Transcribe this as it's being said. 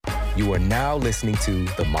You are now listening to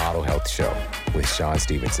The Model Health Show with Sean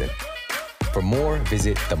Stevenson. For more,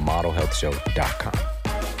 visit themodelhealthshow.com.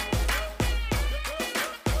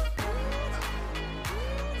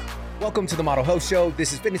 Welcome to The Model Health Show.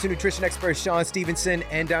 This is fitness and nutrition expert Sean Stevenson,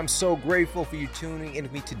 and I'm so grateful for you tuning in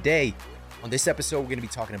with me today. On this episode, we're going to be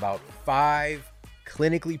talking about 5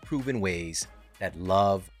 clinically proven ways that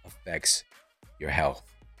love affects your health.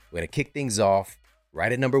 We're going to kick things off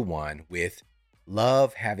right at number 1 with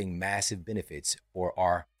love having massive benefits for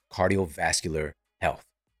our cardiovascular health.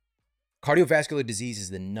 Cardiovascular disease is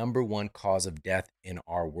the number 1 cause of death in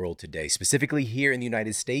our world today. Specifically here in the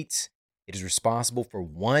United States, it is responsible for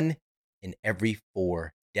 1 in every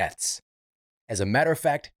 4 deaths. As a matter of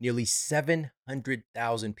fact, nearly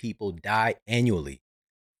 700,000 people die annually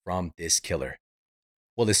from this killer.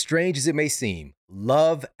 Well, as strange as it may seem,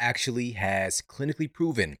 love actually has clinically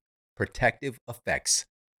proven protective effects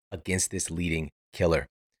against this leading killer.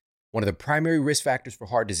 One of the primary risk factors for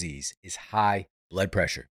heart disease is high blood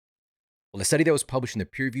pressure. Well, a study that was published in the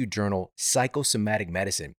peer-reviewed journal Psychosomatic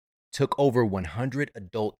Medicine took over 100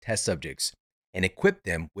 adult test subjects and equipped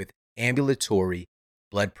them with ambulatory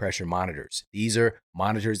blood pressure monitors. These are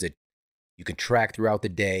monitors that you can track throughout the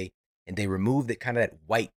day, and they remove that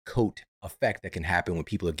white coat effect that can happen when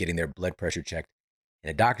people are getting their blood pressure checked in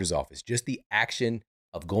a doctor's office. Just the action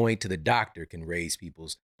of going to the doctor can raise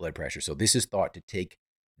people's blood pressure. So this is thought to take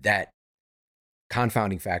that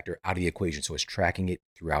confounding factor out of the equation. So it's tracking it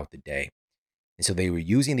throughout the day. And so they were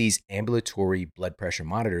using these ambulatory blood pressure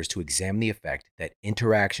monitors to examine the effect that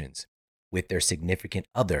interactions with their significant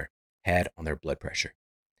other had on their blood pressure.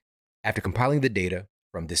 After compiling the data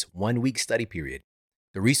from this 1-week study period,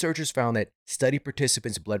 the researchers found that study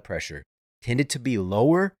participants' blood pressure tended to be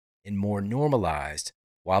lower and more normalized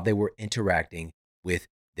while they were interacting with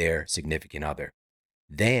their significant other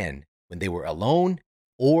than when they were alone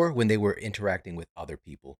or when they were interacting with other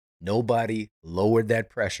people. Nobody lowered that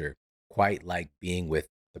pressure quite like being with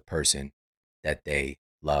the person that they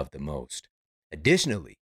love the most.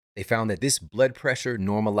 Additionally, they found that this blood pressure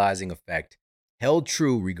normalizing effect held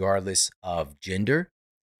true regardless of gender,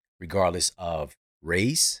 regardless of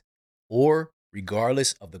race, or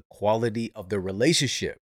regardless of the quality of the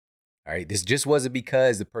relationship. All right, this just wasn't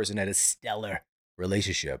because the person had a stellar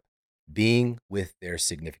relationship. Being with their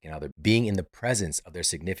significant other, being in the presence of their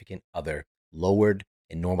significant other, lowered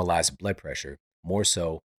and normalized blood pressure more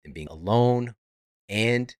so than being alone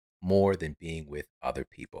and more than being with other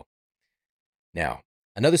people. Now,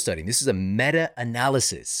 another study, this is a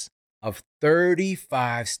meta-analysis of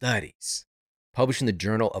 35 studies published in the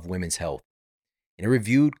Journal of Women's Health, and it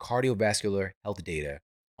reviewed cardiovascular health data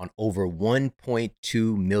on over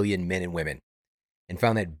 1.2 million men and women and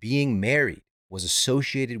found that being married was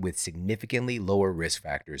associated with significantly lower risk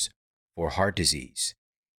factors for heart disease,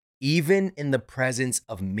 even in the presence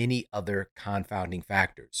of many other confounding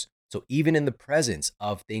factors. So even in the presence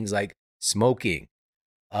of things like smoking,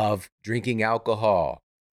 of drinking alcohol,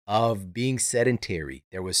 of being sedentary,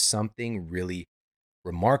 there was something really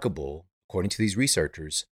remarkable, according to these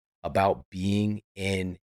researchers, about being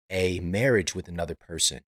in a marriage with another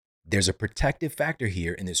person. There's a protective factor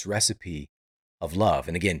here in this recipe of love.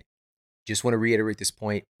 And again, just want to reiterate this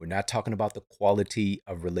point. We're not talking about the quality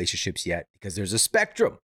of relationships yet because there's a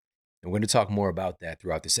spectrum. And we're going to talk more about that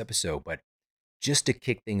throughout this episode. But just to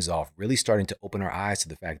kick things off, really starting to open our eyes to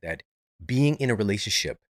the fact that being in a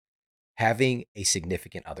relationship, having a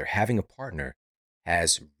significant other, having a partner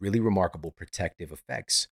has really remarkable protective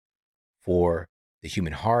effects for the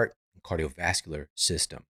human heart and cardiovascular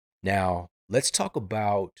system. Now, let's talk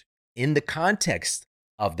about, in the context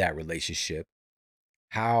of that relationship,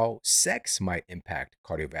 how sex might impact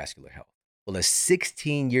cardiovascular health. Well, a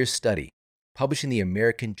 16-year study published in the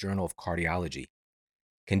American Journal of Cardiology,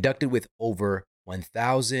 conducted with over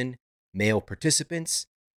 1,000 male participants.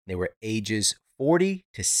 They were ages 40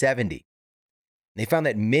 to 70. They found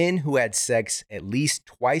that men who had sex at least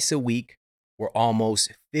twice a week were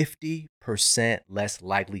almost 50% less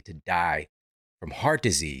likely to die from heart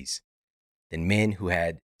disease than men who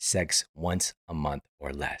had sex once a month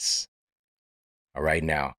or less. All right,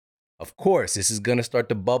 now, of course, this is going to start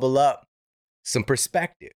to bubble up some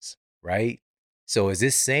perspectives, right? So is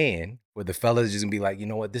this saying for the fellas just going to be like, you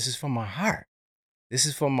know what, this is from my heart. This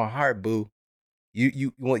is from my heart, boo.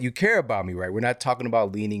 You care about me, right? We're not talking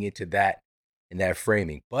about leaning into that in that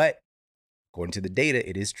framing. But according to the data,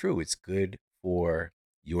 it is true. It's good for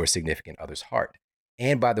your significant other's heart.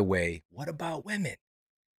 And by the way, what about women?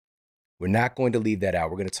 We're not going to leave that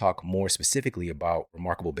out. We're going to talk more specifically about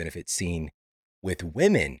remarkable benefits seen with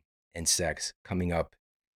women and sex coming up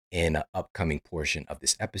in an upcoming portion of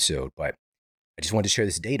this episode. But I just wanted to share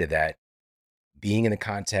this data that being in the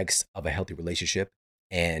context of a healthy relationship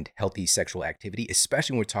and healthy sexual activity,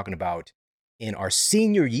 especially when we're talking about in our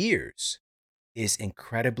senior years, is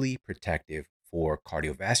incredibly protective for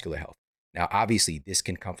cardiovascular health. Now, obviously, this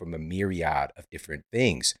can come from a myriad of different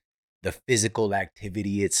things. The physical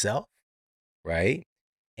activity itself, right?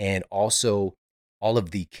 And also all of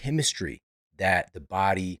the chemistry that the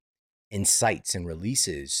body incites and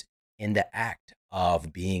releases in the act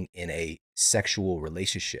of being in a sexual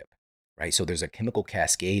relationship, right? So there's a chemical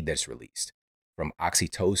cascade that's released from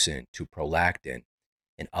oxytocin to prolactin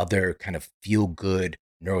and other kind of feel good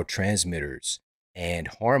neurotransmitters and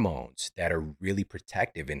hormones that are really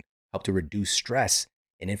protective and help to reduce stress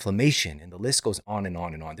and inflammation. And the list goes on and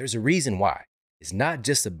on and on. There's a reason why. It's not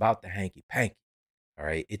just about the hanky panky. All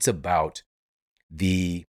right. It's about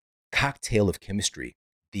the cocktail of chemistry,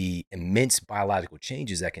 the immense biological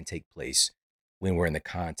changes that can take place when we're in the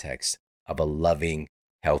context of a loving,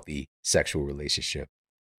 healthy sexual relationship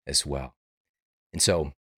as well. And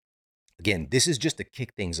so, again, this is just to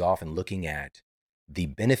kick things off and looking at the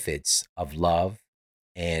benefits of love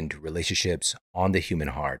and relationships on the human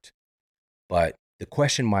heart. But the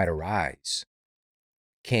question might arise,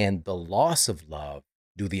 can the loss of love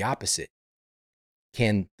do the opposite?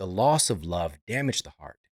 Can the loss of love damage the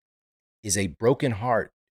heart? Is a broken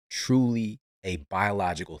heart truly a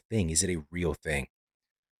biological thing? Is it a real thing?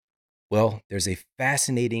 Well, there's a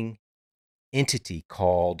fascinating entity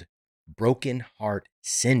called broken heart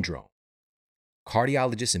syndrome.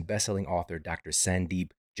 Cardiologist and best-selling author Dr.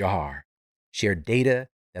 Sandeep Johar shared data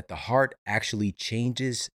that the heart actually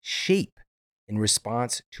changes shape in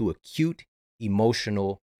response to acute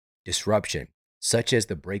emotional disruption, such as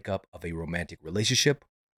the breakup of a romantic relationship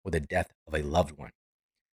or the death of a loved one.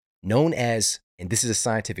 Known as, and this is a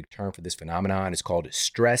scientific term for this phenomenon, it's called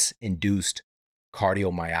stress-induced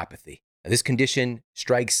cardiomyopathy. Now, this condition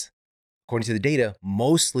strikes, according to the data,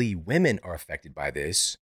 mostly women are affected by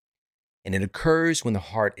this, and it occurs when the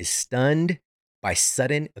heart is stunned by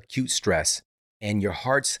sudden acute stress and your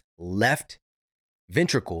heart's left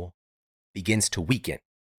ventricle begins to weaken.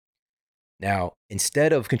 Now,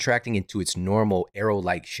 instead of contracting into its normal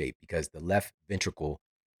arrow-like shape, because the left ventricle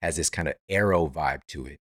has this kind of arrow vibe to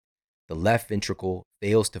it, the left ventricle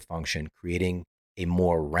fails to function, creating a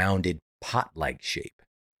more rounded pot-like shape.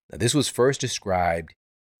 Now, this was first described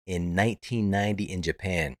in 1990 in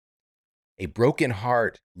Japan. A broken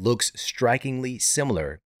heart looks strikingly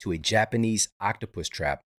similar to a Japanese octopus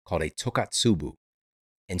trap called a tokatsubu.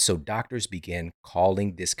 And so doctors began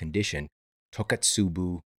calling this condition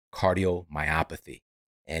tokatsubu cardiomyopathy.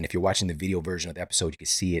 And if you're watching the video version of the episode, you can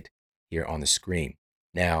see it here on the screen.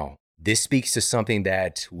 Now, this speaks to something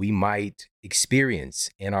that we might experience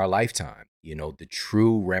in our lifetime, the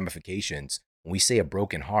true ramifications. When we say a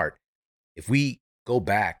broken heart, if we go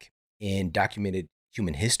back in documented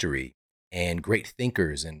human history and great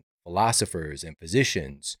thinkers and philosophers and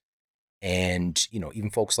physicians and, even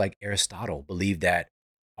folks like Aristotle believe that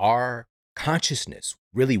our consciousness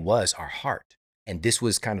really was our heart. And this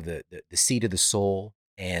was kind of the seat of the soul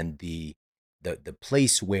and the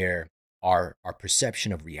place where our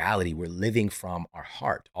perception of reality, we're living from our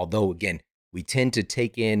heart. Although, again, we tend to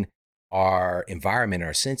take in our environment,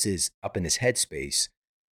 our senses up in this headspace,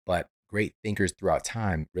 but great thinkers throughout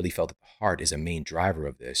time really felt that the heart is a main driver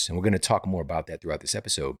of this. And we're going to talk more about that throughout this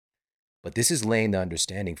episode. But this is laying the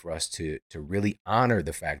understanding for us to really honor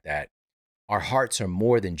the fact that our hearts are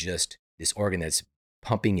more than just this organ that's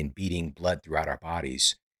pumping and beating blood throughout our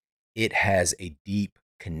bodies. It has a deep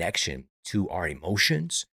connection to our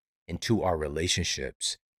emotions and to our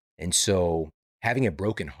relationships. And so having a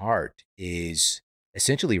broken heart is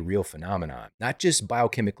essentially a real phenomenon, not just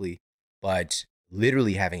biochemically, but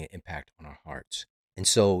literally having an impact on our hearts. And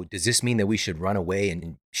so does this mean that we should run away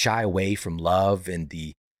and shy away from love and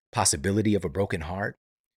the possibility of a broken heart?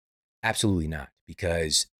 Absolutely not,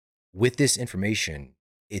 because with this information,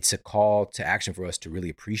 it's a call to action for us to really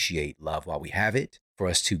appreciate love while we have it, for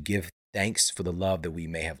us to give thanks for the love that we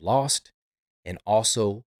may have lost, and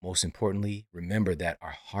also, most importantly, remember that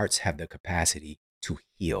our hearts have the capacity to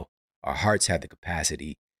heal. Our hearts have the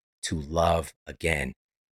capacity to love again.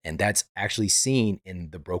 And that's actually seen in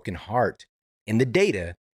the broken heart, in the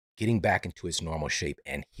data, getting back into its normal shape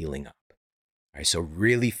and healing up. All right, so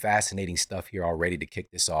really fascinating stuff here already to kick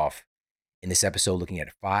this off. In this episode, looking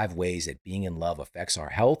at 5 ways that being in love affects our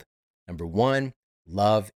health. Number 1,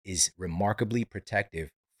 love is remarkably protective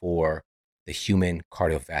for the human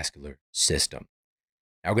cardiovascular system.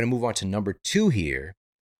 Now we're going to move on to number 2 here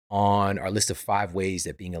on our list of 5 ways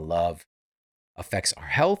that being in love affects our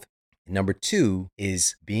health. Number 2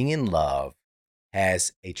 is being in love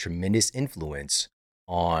has a tremendous influence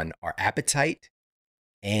on our appetite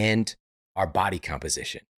and our body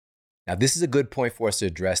composition. Now, this is a good point for us to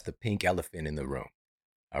address the pink elephant in the room.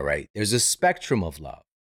 All right. There's a spectrum of love,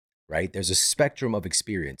 right? There's a spectrum of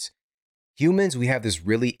experience. Humans, we have this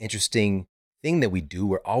really interesting thing that we do.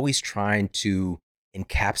 We're always trying to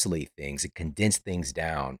encapsulate things and condense things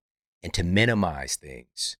down and to minimize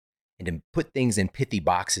things and to put things in pithy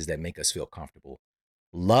boxes that make us feel comfortable.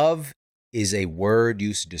 Love is a word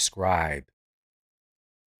used to describe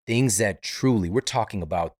things that truly, we're talking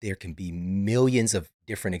about, there can be millions of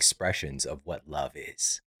different expressions of what love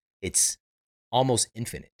is. It's almost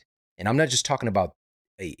infinite. And I'm not just talking about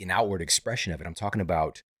an outward expression of it. I'm talking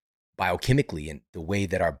about biochemically and the way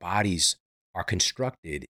that our bodies are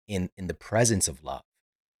constructed in the presence of love,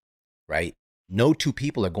 right? No two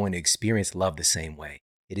people are going to experience love the same way.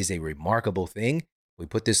 It is a remarkable thing. We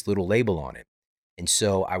put this little label on it. And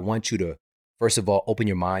so I want you to, first of all, open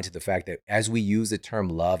your mind to the fact that as we use the term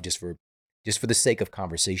love, just for the sake of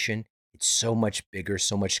conversation, it's so much bigger,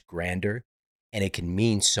 so much grander, and it can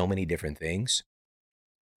mean so many different things.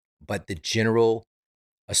 But the general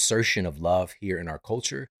assertion of love here in our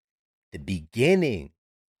culture, the beginning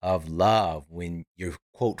of love, when you're,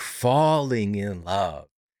 quote, falling in love,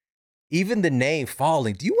 even the name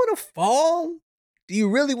falling, do you want to fall? Do you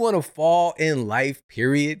really want to fall in life,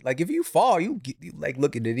 period? Like if you fall, you like,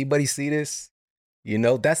 look, did anybody see this? You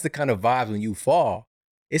know, that's the kind of vibes when you fall.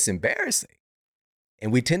 It's embarrassing.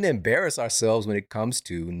 And we tend to embarrass ourselves when it comes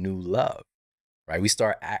to new love, right? We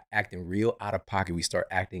start acting real out of pocket. We start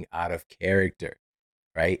acting out of character,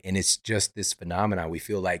 right? And it's just this phenomenon. We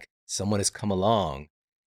feel like someone has come along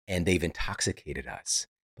and they've intoxicated us.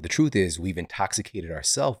 But the truth is we've intoxicated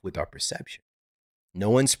ourselves with our perception. No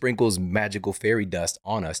one sprinkles magical fairy dust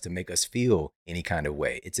on us to make us feel any kind of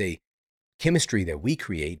way. It's a chemistry that we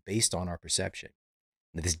create based on our perception.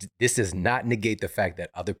 This does not negate the fact that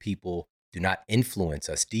other people do not influence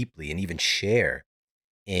us deeply and even share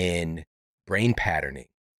in brain patterning,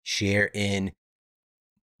 share in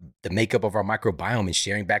the makeup of our microbiome and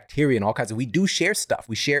sharing bacteria and all kinds of, we do share stuff.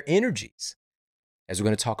 We share energies, as we're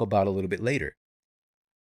going to talk about a little bit later.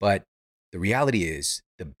 But the reality is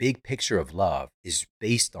the big picture of love is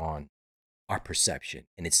based on our perception,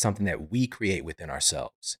 and it's something that we create within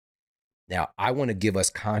ourselves. Now, I want to give us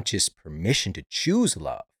conscious permission to choose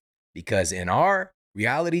love, because in our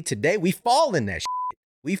reality today, we fall in that shit.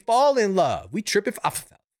 We fall in love. We trip if I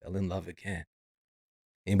fell in love again.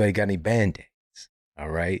 Anybody got any Band-Aids? All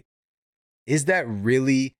right. Is that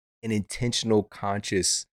really an intentional,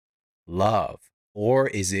 conscious love? Or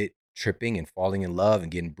is it tripping and falling in love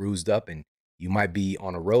and getting bruised up? And you might be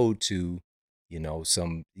on a road to,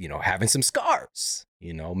 having some scars,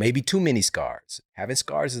 maybe too many scars. Having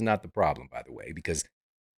scars is not the problem, by the way, because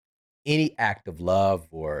any act of love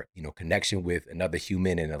or, connection with another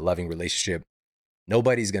human in a loving relationship,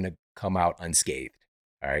 nobody's going to come out unscathed.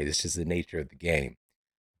 All right. It's just the nature of the game.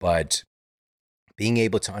 But being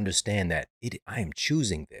able to understand that I am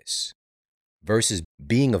choosing this versus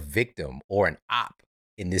being a victim or an op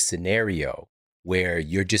in this scenario where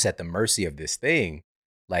you're just at the mercy of this thing,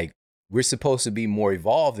 like we're supposed to be more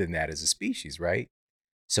evolved than that as a species, right?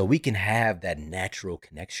 So we can have that natural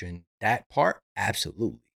connection. That part,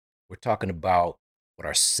 absolutely. We're talking about what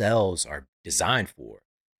our cells are designed for.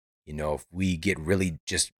 If we get really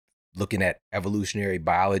just looking at evolutionary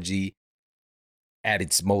biology at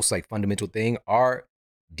its most like fundamental thing, our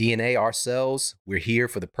DNA, our cells, we're here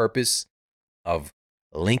for the purpose of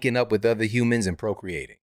linking up with other humans and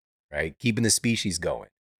procreating, right? Keeping the species going.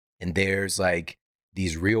 And there's like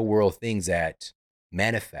these real world things that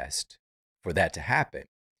manifest for that to happen.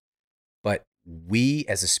 But we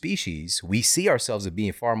as a species, we see ourselves as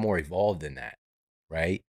being far more evolved than that,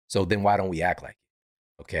 right? So then why don't we act like it?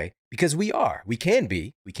 Okay? Because we can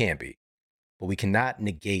be, but we cannot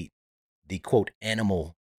negate the quote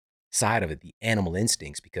animal side of it, the animal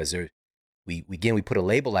instincts, because we put a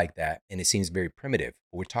label like that and it seems very primitive.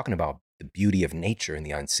 But we're talking about the beauty of nature and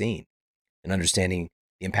the unseen and understanding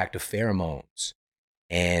the impact of pheromones.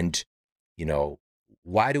 And,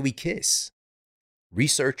 why do we kiss?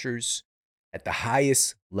 Researchers at the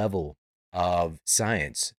highest level of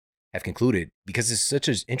science have concluded, because it's such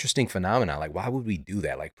an interesting phenomenon, like why would we do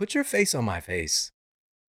that? Like put your face on my face.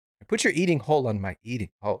 Put your eating hole on my eating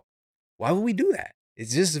hole. Why would we do that?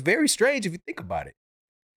 It's just very strange if you think about it.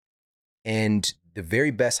 And the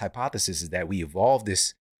very best hypothesis is that we evolved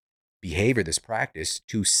this behavior, this practice,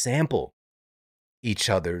 to sample each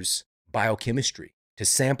other's biochemistry, to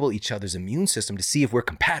sample each other's immune system to see if we're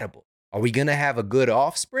compatible. Are we going to have a good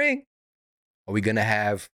offspring? Are we going to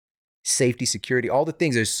have safety, security, all the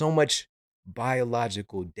things? There's so much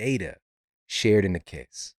biological data shared in the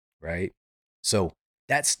kiss, right? So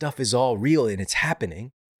that stuff is all real and it's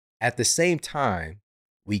happening. At the same time,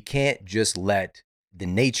 we can't just let the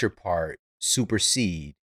nature part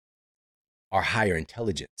supersede our higher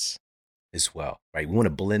intelligence as well, right? We want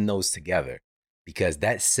to blend those together because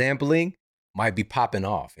that sampling might be popping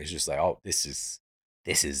off. It's just like, oh, this is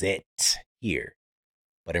it here.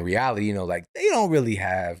 But in reality, like they don't really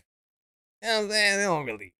have, they don't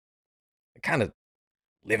really kind of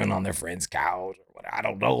living on their friend's couch or what. I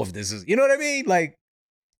don't know if this is, you know what I mean? Like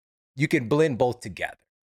you can blend both together.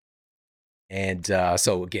 And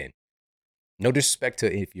so again, no disrespect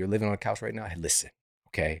to if you're living on a couch right now, hey, listen,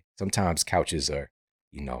 okay? Sometimes couches are,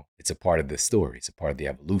 it's a part of the story. It's a part of the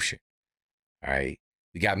evolution. All right.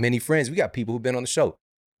 We got many friends. We got people who've been on the show.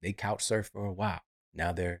 They couch surf for a while.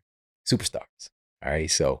 Now they're superstars. All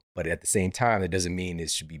right. So, but at the same time, that doesn't mean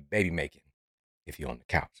it should be baby making if you're on the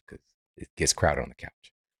couch because it gets crowded on the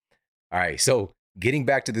couch. All right. So, getting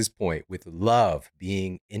back to this point with love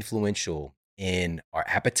being influential in our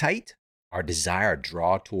appetite, our desire,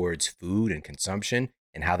 draw towards food and consumption,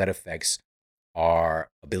 and how that affects our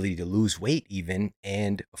ability to lose weight, even,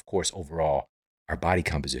 and of course, overall, our body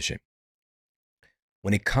composition.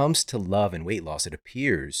 When it comes to love and weight loss, it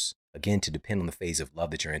appears, again, to depend on the phase of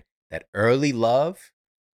love that you're in, that early love,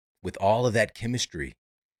 with all of that chemistry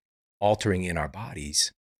altering in our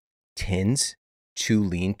bodies, tends to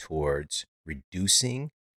lean towards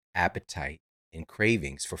reducing appetite and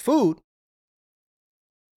cravings for food,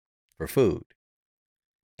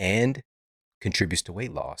 and contributes to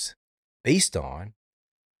weight loss based on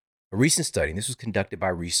a recent study. And this was conducted by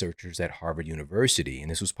researchers at Harvard University, and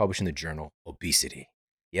this was published in the journal Obesity.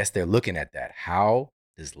 Yes, they're looking at that. How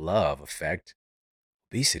does love affect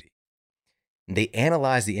obesity? And they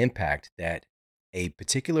analyzed the impact that a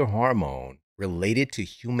particular hormone related to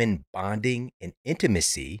human bonding and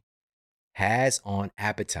intimacy has on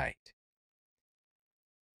appetite.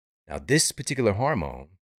 Now, this particular hormone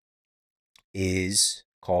is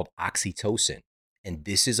called oxytocin, and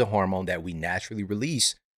this is a hormone that we naturally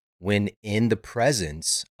release when in the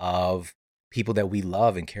presence of people that we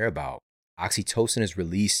love and care about. Oxytocin is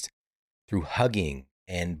released through hugging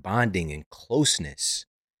and bonding and closeness,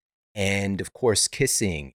 and of course,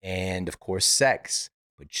 kissing, and of course, sex,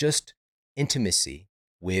 but just intimacy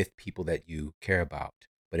with people that you care about.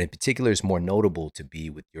 But in particular, it's more notable to be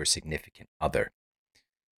with your significant other.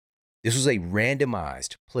 This was a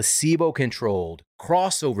randomized, placebo-controlled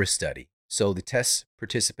crossover study. So the test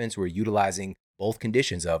participants were utilizing both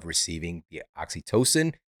conditions of receiving the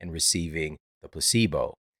oxytocin and receiving the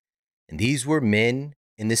placebo. And these were men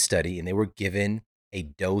in this study, and they were given a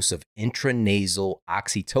dose of intranasal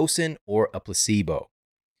oxytocin or a placebo.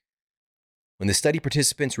 When the study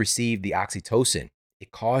participants received the oxytocin,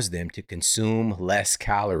 it caused them to consume less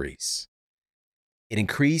calories. It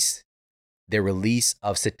increased their release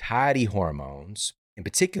of satiety hormones, in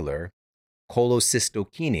particular,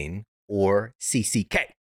 cholecystokinin or CCK,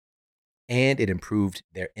 and it improved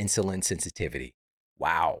their insulin sensitivity.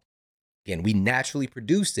 Wow. Again, we naturally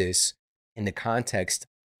produce this in the context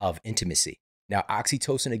of intimacy. Now,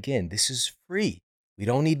 oxytocin, again, this is free. We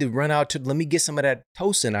don't need to run out to, let me get some of that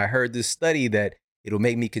tocin. I heard this study that it'll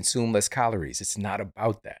make me consume less calories. It's not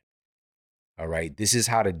about that. All right. This is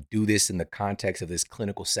how to do this in the context of this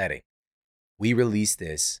clinical setting. We release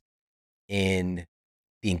this in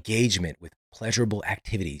the engagement with pleasurable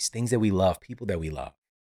activities, things that we love, people that we love,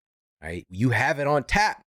 right? You have it on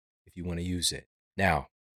tap if you want to use it. Now,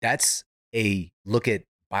 that's a look at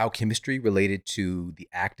biochemistry related to the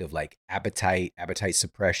act of like appetite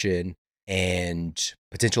suppression, and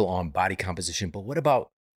potential on body composition. But what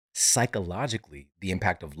about psychologically, the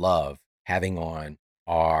impact of love having on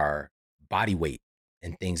our body weight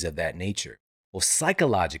and things of that nature? Well,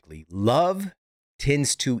 psychologically, love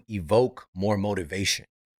tends to evoke more motivation.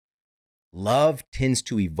 Love tends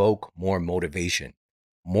to evoke more motivation,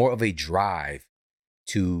 more of a drive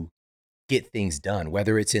to get things done,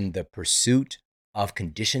 whether it's in the pursuit of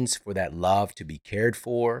conditions for that love to be cared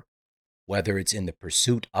for, whether it's in the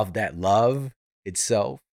pursuit of that love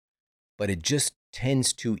itself, but it just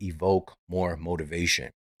tends to evoke more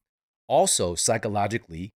motivation. Also,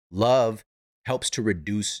 psychologically, love helps to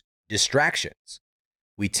reduce distractions.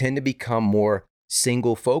 We tend to become more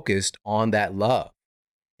single focused on that love.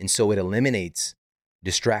 And so it eliminates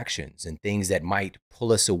distractions and things that might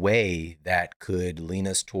pull us away that could lean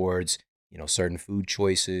us towards, certain food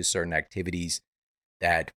choices, certain activities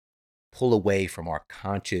that pull away from our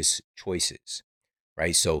conscious choices,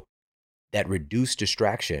 right? So that reduced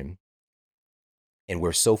distraction, and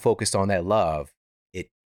we're so focused on that love, it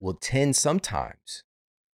will tend sometimes,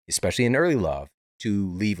 especially in early love, to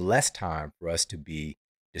leave less time for us to be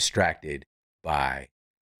distracted by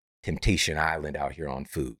Temptation Island out here on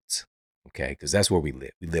foods. Okay, because that's where we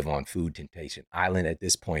live. We live on food temptation island at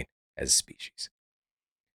this point as a species.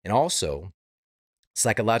 And also,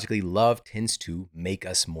 psychologically, love tends to make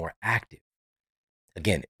us more active.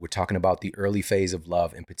 Again, we're talking about the early phase of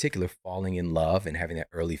love, in particular, falling in love and having that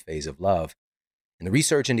early phase of love. And the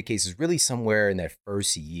research indicates it's really somewhere in that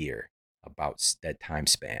first year, about that time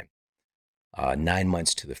span. 9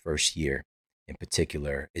 months to the first year in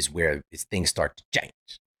particular is where things start to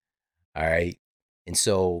change. All right. And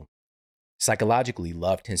so psychologically,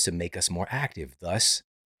 love tends to make us more active, thus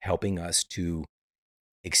helping us to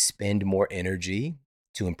expend more energy,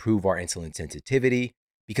 to improve our insulin sensitivity.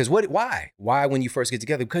 Because why? Why when you first get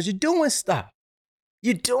together? Because you're doing stuff.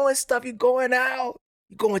 You're doing stuff. You're going out.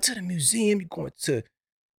 You're going to the museum. You're going to,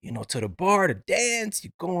 to the bar to dance.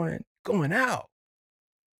 You're going out.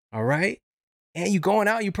 All right. And you're going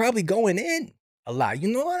out. You're probably going in a lot.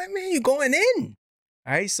 You know what I mean? You're going in.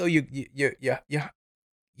 All right. So you're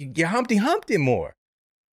Humpty Humpty more.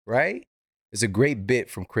 Right. There's a great bit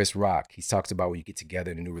from Chris Rock. He talks about when you get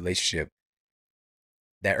together in a new relationship,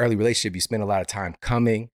 that early relationship, you spend a lot of time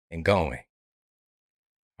coming and going.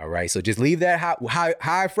 All right. So just leave that how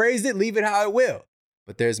I phrased it, leave it how it will.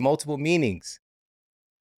 But there's multiple meanings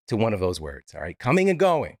to one of those words. All right. Coming and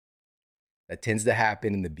going. That tends to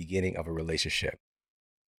happen in the beginning of a relationship.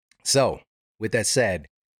 So with that said,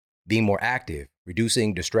 being more active,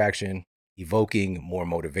 reducing distraction, evoking more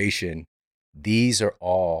motivation, these are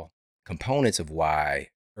all components of why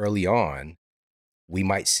early on we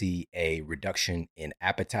might see a reduction in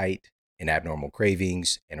appetite, in abnormal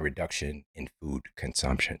cravings, and a reduction in food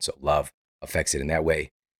consumption. So love affects it in that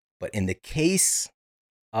way. But in the case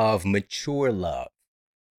of mature love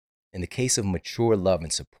and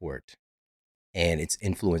support and its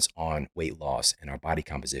influence on weight loss and our body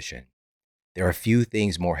composition, there are few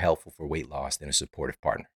things more helpful for weight loss than a supportive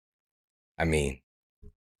partner. I mean,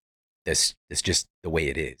 that's just the way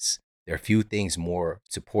it is. There are few things more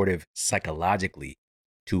supportive psychologically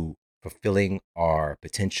to fulfilling our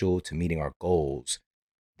potential, to meeting our goals,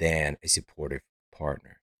 than a supportive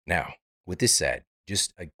partner. Now, with this said,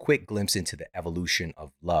 just a quick glimpse into the evolution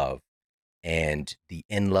of love and the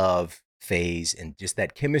in love phase and just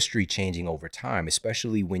that chemistry changing over time,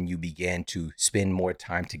 especially when you begin to spend more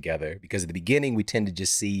time together. Because at the beginning, we tend to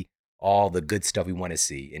just see all the good stuff we want to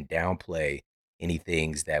see and downplay any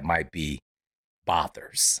things that might be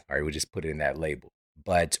bothers. All right, we'll just put it in that label.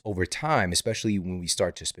 But over time, especially when we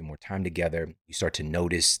start to spend more time together, you start to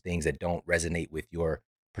notice things that don't resonate with your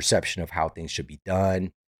perception of how things should be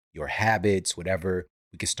done, your habits, whatever.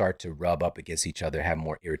 We can start to rub up against each other, have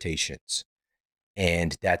more irritations.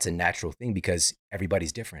 And that's a natural thing because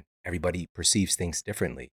everybody's different. Everybody perceives things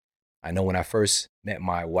differently. I know when I first met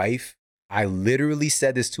my wife, I literally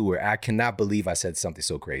said this to her. I cannot believe I said something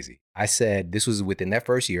so crazy. I said, this was within that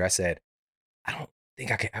first year. I said, I don't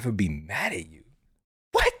think I could ever be mad at you.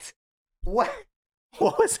 What?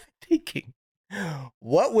 What was I thinking?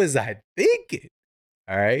 What was I thinking?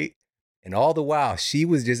 All right. And all the while, she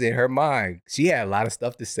was just in her mind. She had a lot of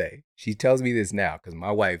stuff to say. She tells me this now because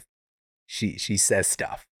my wife, she says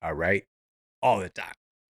stuff, all right, all the time.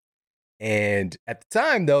 And at the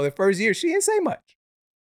time, though, the first year, she didn't say much.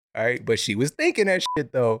 All right. But she was thinking that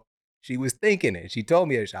shit, though. She was thinking it. She told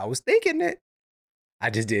me that I was thinking it. I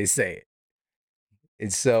just didn't say it.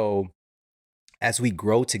 And so as we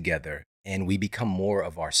grow together and we become more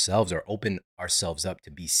of ourselves or open ourselves up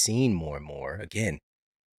to be seen more and more, again,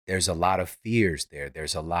 there's a lot of fears there.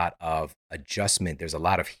 There's a lot of adjustment. There's a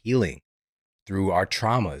lot of healing through our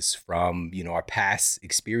traumas from, our past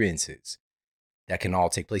experiences that can all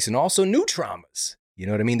take place, and also new traumas. You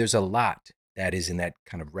know what I mean? There's a lot that is in that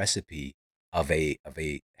kind of recipe of a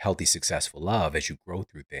healthy, successful love as you grow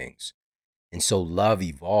through things. And so love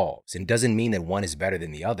evolves, and doesn't mean that one is better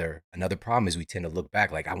than the other. Another problem is we tend to look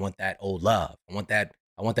back like, I want that old love. I want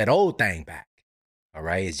that old thing back. All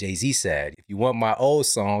right. As Jay-Z said, if you want my old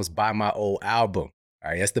songs, buy my old album.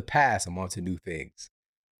 All right. That's the past. I'm on to new things.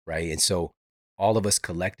 Right. And so all of us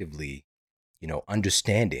collectively,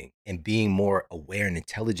 understanding and being more aware and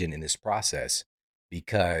intelligent in this process,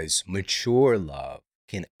 because mature love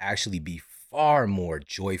can actually be far more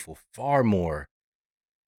joyful, far more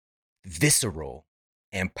visceral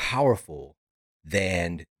and powerful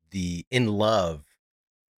than the in love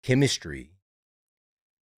chemistry.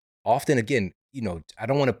 Often, again, I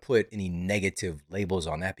don't want to put any negative labels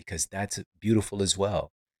on that because that's beautiful as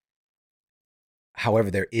well.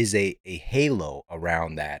 However, there is a halo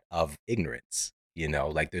around that of ignorance,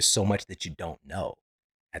 like there's so much that you don't know.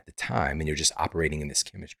 at the time, and you're just operating in this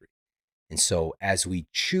chemistry. And so as we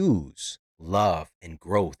choose love and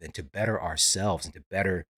growth and to better ourselves and to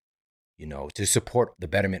better, to support the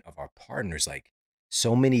betterment of our partners, like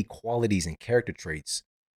so many qualities and character traits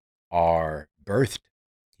are birthed,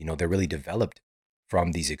 they're really developed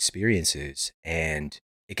from these experiences, and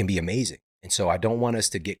it can be amazing. And so I don't want us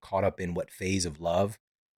to get caught up in what phase of love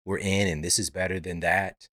we're in and this is better than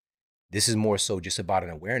that. This is more so just about an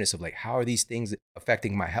awareness of like, how are these things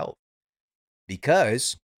affecting my health?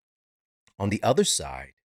 Because on the other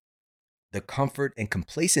side, the comfort and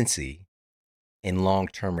complacency in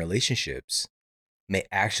long-term relationships may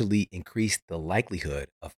actually increase the likelihood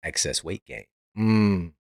of excess weight gain.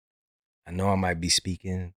 I know I might be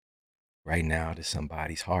speaking right now to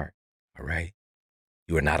somebody's heart. All right.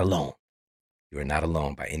 You are not alone. You are not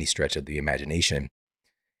alone by any stretch of the imagination.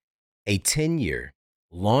 A 10-year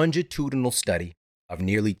longitudinal study of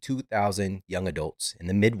nearly 2,000 young adults in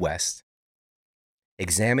the Midwest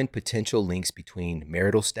examined potential links between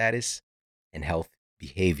marital status and health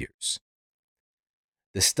behaviors.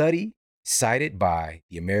 The study, cited by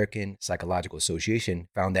the American Psychological Association,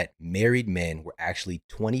 found that married men were actually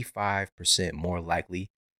 25% more likely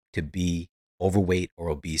to be overweight or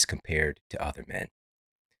obese compared to other men.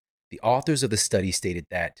 The authors of the study stated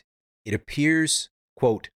that it appears,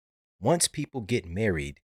 quote, once people get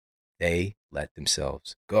married, they let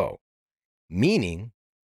themselves go, meaning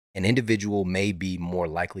an individual may be more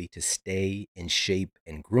likely to stay in shape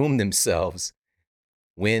and groom themselves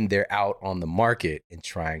when they're out on the market and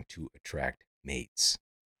trying to attract mates.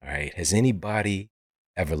 All right. Has anybody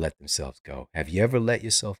ever let themselves go? Have you ever let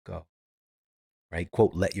yourself go? Right?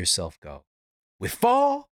 Quote, let yourself go. We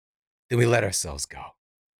fall, then we let ourselves go.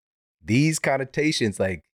 These connotations,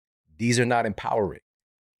 like, these are not empowering.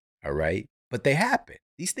 All right. But they happen.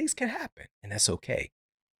 These things can happen, and that's okay.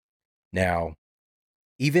 Now,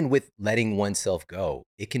 even with letting oneself go,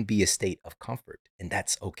 it can be a state of comfort, and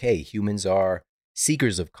that's okay. Humans are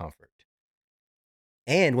seekers of comfort.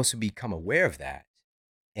 And once we become aware of that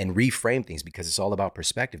and reframe things, because it's all about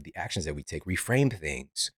perspective, the actions that we take, reframe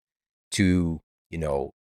things to,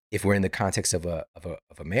 if we're in the context of a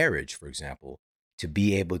marriage, for example, to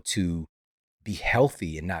be able to be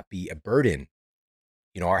healthy and not be a burden,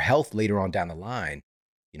 our health later on down the line,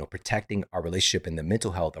 protecting our relationship and the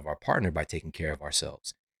mental health of our partner by taking care of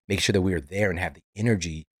ourselves, making sure that we are there and have the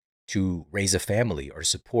energy to raise a family or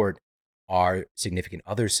support our significant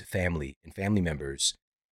other's family and family members.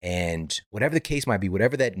 And whatever the case might be,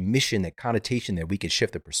 whatever that mission, that connotation, that we can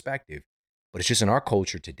shift the perspective. But it's just in our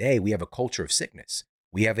culture today, we have a culture of sickness.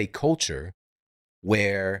 We have a culture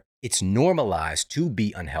where it's normalized to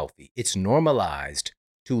be unhealthy. It's normalized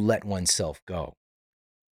to let oneself go.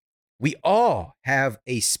 We all have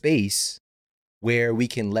a space where we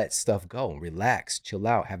can let stuff go and relax, chill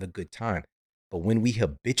out, have a good time. But when we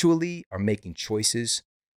habitually are making choices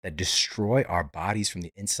that destroy our bodies from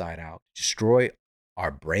the inside out, destroy our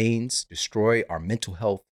brains, destroy our mental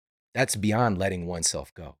health, that's beyond letting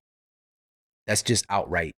oneself go. That's just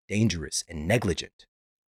outright dangerous and negligent.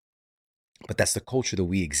 But that's the culture that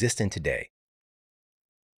we exist in today.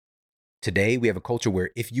 Today, we have a culture where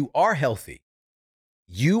if you are healthy,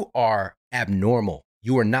 you are abnormal.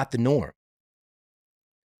 You are not the norm.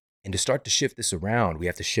 And to start to shift this around, we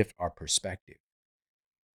have to shift our perspective.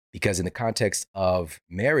 Because in the context of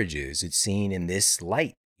marriages, it's seen in this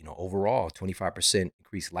light, overall, 25%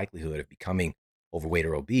 increased likelihood of becoming overweight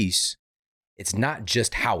or obese. It's not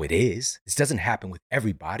just how it is. This doesn't happen with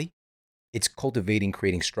everybody. It's cultivating,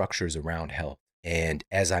 creating structures around health. And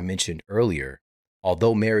as I mentioned earlier,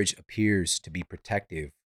 although marriage appears to be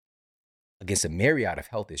protective against a myriad of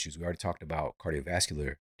health issues, we already talked about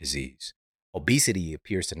cardiovascular disease. Obesity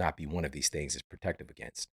appears to not be one of these things it's protective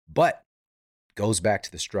against, but goes back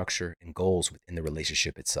to the structure and goals within the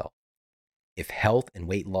relationship itself. If health and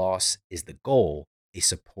weight loss is the goal, a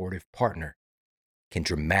supportive partner can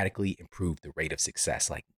dramatically improve the rate of success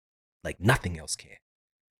like nothing else can.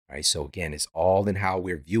 All right. So again, it's all in how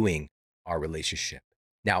we're viewing our relationship.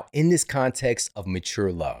 Now, in this context of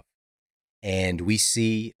mature love, and we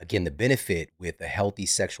see, again, the benefit with a healthy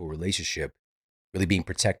sexual relationship really being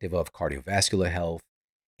protective of cardiovascular health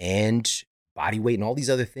and body weight and all these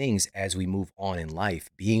other things as we move on in life,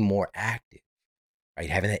 being more active, right?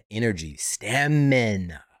 Having that energy,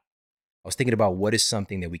 stamina. I was thinking about what is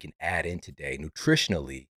something that we can add in today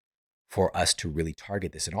nutritionally for us to really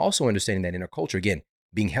target this. And also understanding that in our culture, again,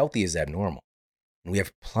 being healthy is abnormal. And we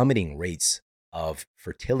have plummeting rates of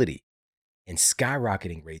fertility and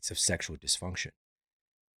skyrocketing rates of sexual dysfunction.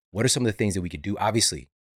 What are some of the things that we could do? Obviously,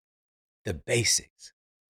 the basics: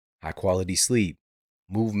 high quality sleep,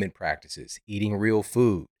 movement practices, eating real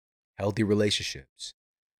food, healthy relationships.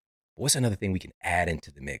 What's another thing we can add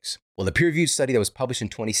into the mix? Well, a peer-reviewed study that was published in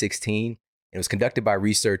 2016, and it was conducted by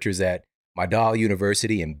researchers at Madal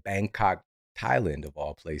University in Bangkok, Thailand, of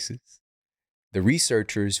all places. The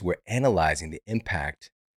researchers were analyzing the impact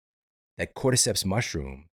that cordyceps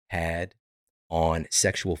mushroom had on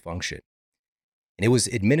sexual function. And it was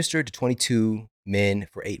administered to 22 men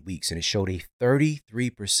for 8 weeks, and it showed a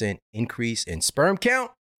 33% increase in sperm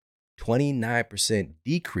count, 29%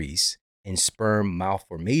 decrease in sperm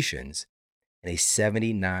malformations, and a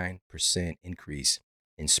 79% increase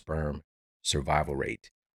in sperm survival rate.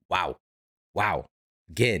 Wow. Wow.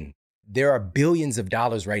 Again, there are billions of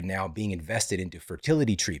dollars right now being invested into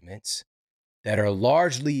fertility treatments that are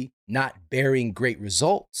largely not bearing great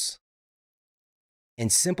results.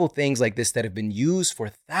 And simple things like this that have been used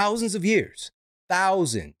for thousands of years.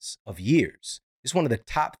 It's one of the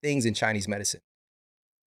top things in Chinese medicine.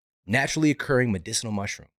 Naturally occurring medicinal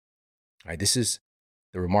mushroom. All right, this is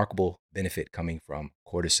the remarkable benefit coming from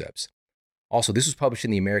cordyceps. Also, this was published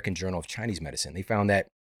in the American Journal of Chinese Medicine. They found that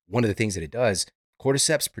one of the things that it does,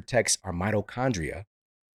 cordyceps protects our mitochondria,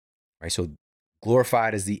 right? So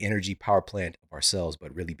glorified as the energy power plant of our cells,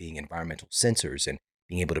 but really being environmental sensors and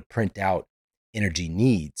being able to print out energy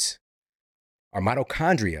needs. Our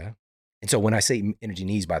mitochondria, and so when I say energy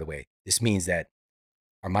needs, by the way, this means that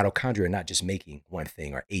our mitochondria are not just making one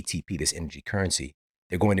thing, our ATP, this energy currency.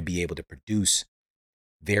 They're going to be able to produce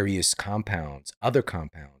various compounds, other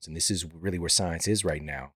compounds, and this is really where science is right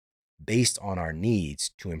now, based on our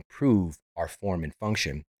needs to improve our form and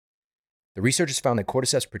function. The researchers found that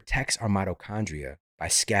cordyceps protects our mitochondria by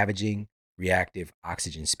scavenging reactive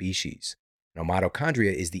oxygen species. Now,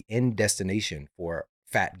 mitochondria is the end destination for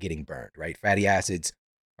fat getting burned, right? Fatty acids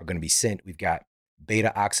are going to be sent. We've got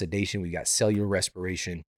beta oxidation. We've got cellular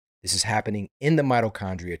respiration. This is happening in the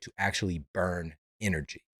mitochondria to actually burn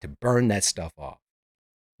energy, to burn that stuff off.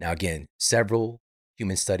 Now, again, several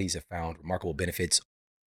human studies have found remarkable benefits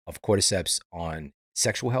of cordyceps on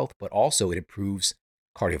sexual health, but also it improves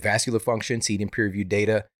cardiovascular function, seen in peer-reviewed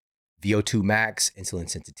data, VO2 max, insulin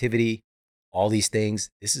sensitivity, all these things.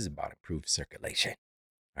 This is about improved circulation,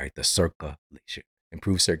 right? The circulation,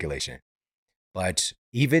 improved circulation. But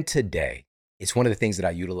even today, it's one of the things that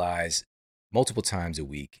I utilize multiple times a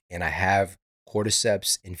week, and I have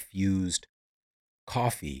cordyceps infused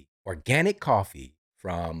coffee, organic coffee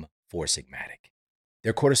from Four Sigmatic.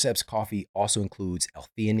 Their cordyceps coffee also includes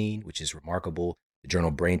L-theanine, which is remarkable. The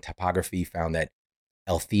journal Brain Topography found that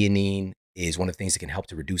L-theanine is one of the things that can help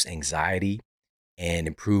to reduce anxiety and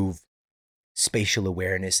improve spatial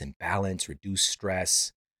awareness and balance, reduce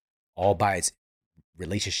stress, all by its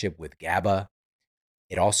relationship with GABA.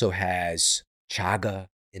 It also has chaga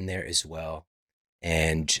in there as well.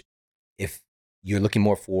 And if you're looking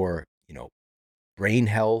more for, brain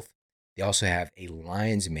health, they also have a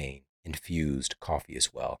lion's mane infused coffee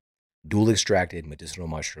as well. Dual extracted medicinal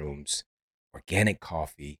mushrooms, organic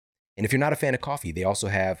coffee. And if you're not a fan of coffee, they also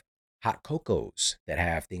have hot cocos that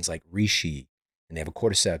have things like reishi, and they have a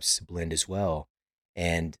cordyceps blend as well.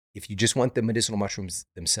 And if you just want the medicinal mushrooms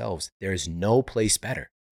themselves, there is no place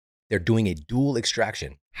better. They're doing a dual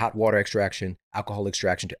extraction, hot water extraction, alcohol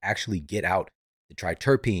extraction, to actually get out the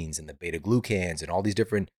triterpenes and the beta glucans and all these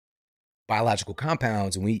different biological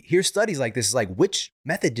compounds. And we hear studies like this, is like, which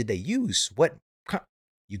method did they use?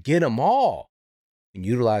 You get them all and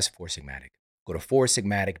utilize Four Sigmatic. Go to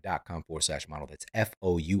foursigmatic.com/model. That's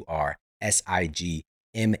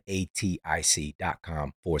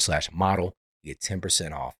FOURSIGMATIC.com/model. You get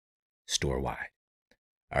 10% off store-wide.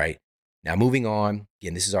 All right. Now, moving on.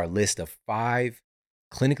 Again, this is our list of 5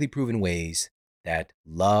 clinically proven ways that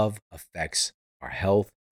love affects our health.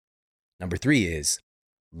 Number 3 is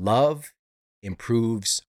love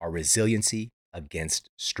improves our resiliency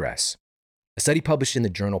against stress. A study published in the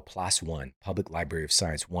journal PLOS One, Public Library of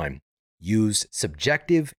Science 1, used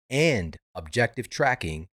subjective and objective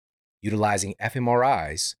tracking utilizing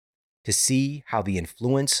fMRIs to see how the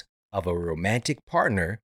influence of a romantic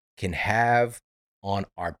partner can have on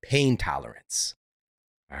our pain tolerance.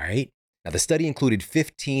 All right. Now, the study included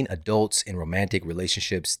 15 adults in romantic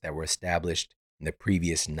relationships that were established in the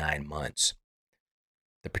previous 9 months.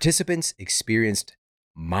 The participants experienced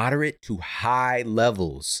moderate to high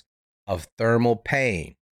levels of thermal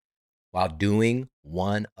pain while doing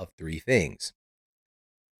one of 3 things.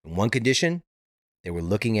 In one condition, they were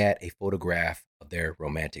looking at a photograph of their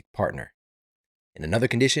romantic partner. In another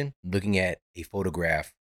condition, looking at a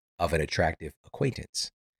photograph of an attractive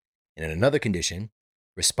acquaintance. And in another condition,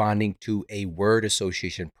 responding to a word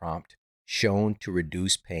association prompt shown to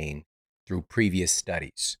reduce pain through previous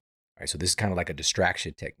studies. right, so this is kind of like a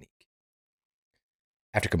distraction technique.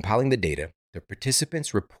 After compiling the data, the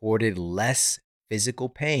participants reported less physical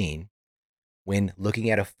pain when looking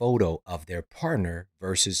at a photo of their partner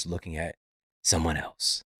versus looking at someone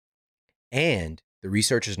else. And the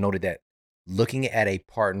researchers noted that looking at a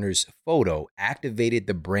partner's photo activated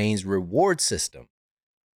the brain's reward system,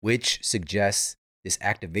 which suggests this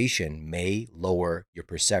activation may lower your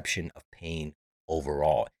perception of pain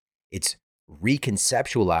overall. It's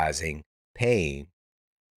reconceptualizing pain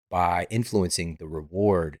by influencing the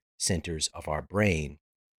reward centers of our brain,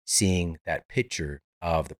 seeing that picture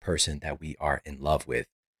of the person that we are in love with.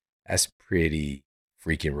 That's pretty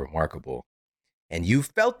freaking remarkable. And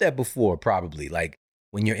you've felt that before, probably. Like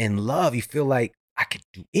when you're in love, you feel like I could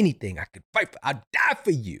do anything. I could fight. I'll die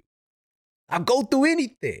for you. I'll go through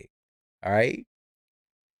anything. All right.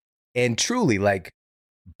 And truly, like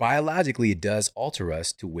biologically, it does alter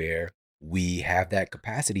us to where we have that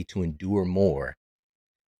capacity to endure more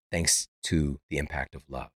thanks to the impact of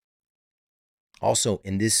love. Also,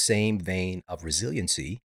 in this same vein of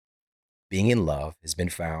resiliency, being in love has been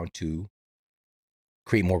found to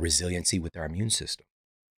create more resiliency with our immune system.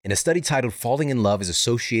 In a study titled Falling in Love is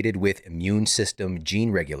Associated with Immune System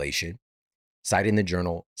Gene Regulation, cited in the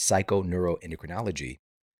journal Psychoneuroendocrinology,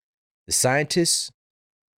 the scientists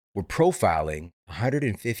were profiling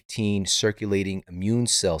 115 circulating immune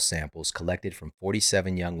cell samples collected from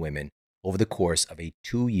 47 young women over the course of a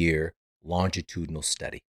 2-year longitudinal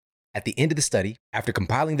study. At the end of the study, after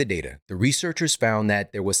compiling the data, the researchers found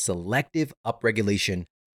that there was selective upregulation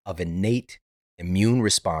of innate immune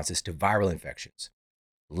responses to viral infections,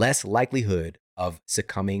 less likelihood of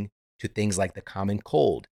succumbing to things like the common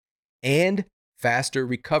cold, and faster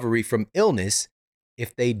recovery from illness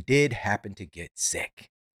if they did happen to get sick,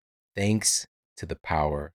 thanks to the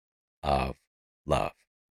power of love.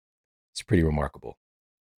 It's pretty remarkable.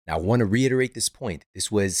 Now, I want to reiterate this point. This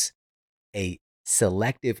was a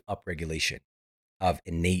selective upregulation of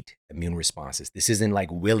innate immune responses. This isn't like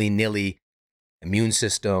willy-nilly immune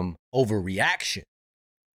system overreaction.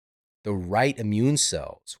 The right immune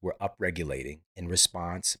cells were upregulating in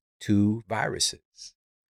response to viruses.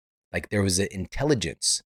 Like there was an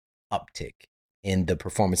intelligence uptick in the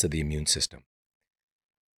performance of the immune system.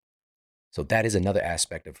 So that is another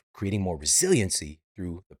aspect of creating more resiliency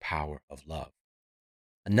through the power of love.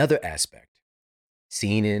 Another aspect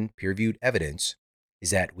seen in peer-reviewed evidence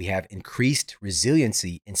is that we have increased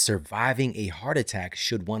resiliency in surviving a heart attack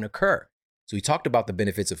should one occur. So we talked about the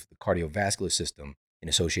benefits of the cardiovascular system in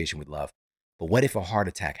association with love. But what if a heart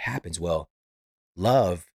attack happens? Well,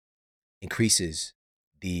 love increases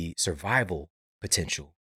the survival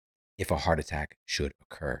potential if a heart attack should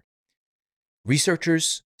occur.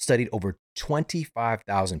 Researchers studied over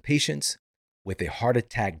 25,000 patients with a heart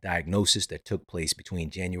attack diagnosis that took place between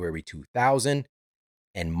January 2000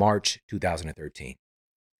 and March 2013.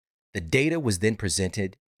 The data was then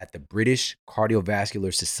presented at the British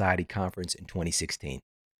Cardiovascular Society Conference in 2016.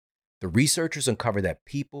 The researchers uncovered that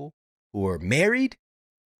people who were married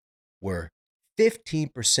were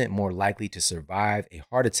 15% more likely to survive a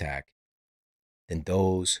heart attack than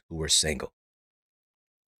those who were single.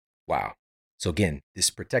 Wow. So again, this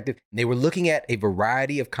protective, they were looking at a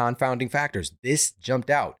variety of confounding factors. This jumped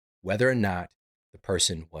out, whether or not the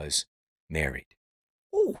person was married.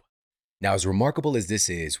 Ooh. Now, as remarkable as this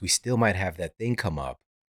is, we still might have that thing come up,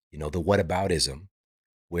 the whataboutism,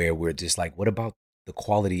 where we're just like, what about the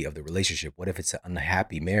quality of the relationship? What if it's an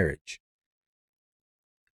unhappy marriage?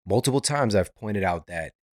 Multiple times I've pointed out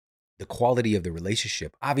that the quality of the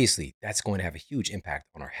relationship, obviously, that's going to have a huge impact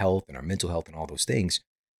on our health and our mental health and all those things.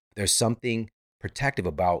 There's something protective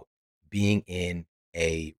about being in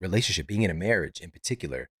a relationship, being in a marriage in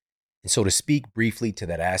particular. And so to speak briefly to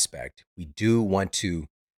that aspect, we do want to,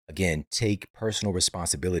 again, take personal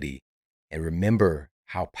responsibility and remember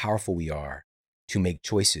how powerful we are to make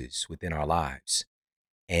choices within our lives.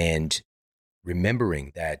 And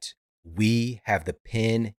remembering that we have the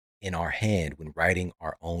pen in our hand when writing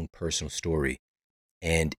our own personal story.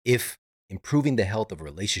 And if improving the health of a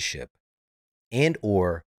relationship and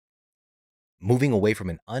or moving away from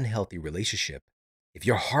an unhealthy relationship, if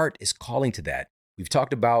your heart is calling to that, we've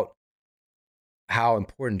talked about how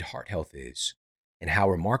important heart health is and how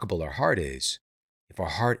remarkable our heart is. If our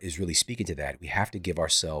heart is really speaking to that, we have to give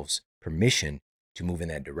ourselves permission to move in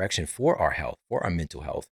that direction for our health, for our mental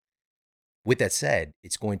health. With that said,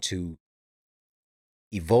 it's going to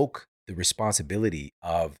evoke the responsibility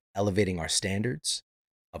of elevating our standards,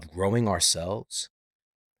 of growing ourselves,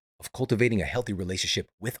 of cultivating a healthy relationship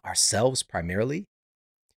with ourselves primarily.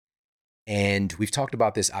 And we've talked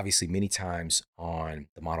about this obviously many times on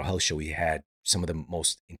the Model Health Show. We had some of the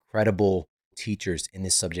most incredible teachers in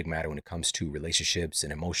this subject matter when it comes to relationships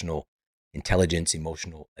and emotional intelligence,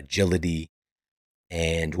 emotional agility.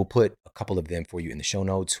 And we'll put a couple of them for you in the show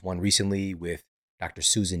notes. One recently with Dr.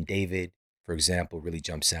 Susan David, for example, really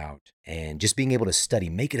jumps out. And just being able to study,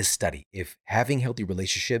 make it a study. If having healthy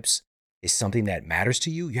relationships is something that matters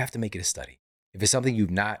to you, you have to make it a study. If it's something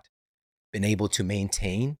you've not been able to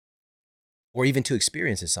maintain or even to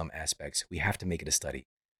experience in some aspects, we have to make it a study.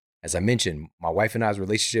 As I mentioned, my wife and I's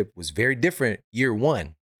relationship was very different year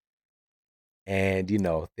one. And,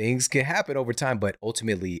 things can happen over time, but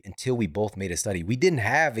ultimately, until we both made a study, we didn't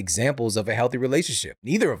have examples of a healthy relationship.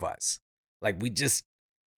 Neither of us. Like, we just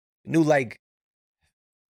knew like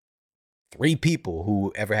 3 people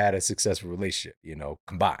who ever had a successful relationship,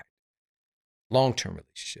 combined, long-term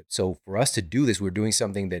relationship. So for us to do this, we're doing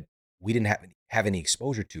something that we didn't have any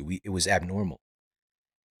exposure to. It was abnormal.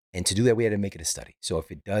 And to do that, we had to make it a study. So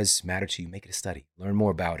if it does matter to you, make it a study, learn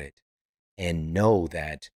more about it, and know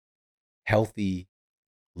that healthy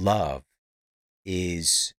love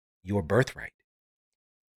is your birthright.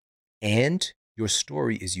 And your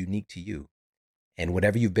story is unique to you. And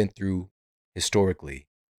whatever you've been through historically,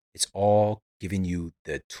 it's all giving you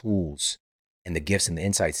the tools and the gifts and the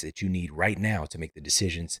insights that you need right now to make the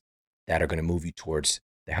decisions that are going to move you towards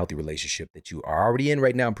the healthy relationship that you are already in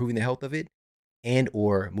right now, improving the health of it, and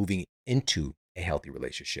or moving into a healthy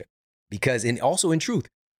relationship. Because, and also in truth,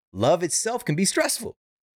 love itself can be stressful.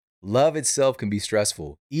 Love itself can be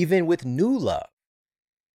stressful, even with new love,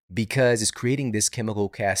 because it's creating this chemical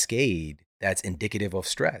cascade that's indicative of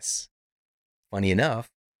stress. Funny enough,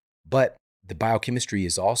 but the biochemistry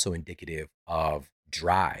is also indicative of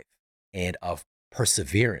drive and of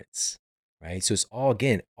perseverance, right? So it's all,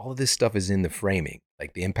 again, all of this stuff is in the framing,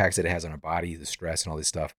 like the impacts that it has on our body, the stress and all this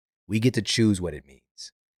stuff. We get to choose what it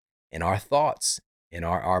means. And our thoughts and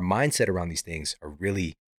our mindset around these things are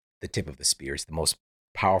really the tip of the spear. It's the most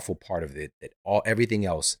powerful part of it that everything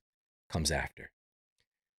else comes after.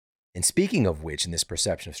 And speaking of which, in this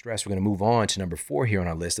perception of stress, we're going to move on to number 4 here on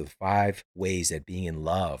our list of 5 ways that being in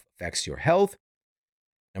love affects your health.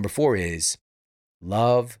 Number 4 is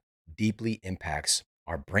love deeply impacts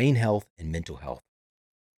our brain health and mental health.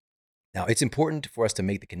 Now, it's important for us to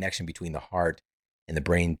make the connection between the heart and the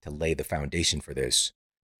brain to lay the foundation for this.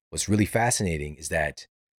 What's really fascinating is that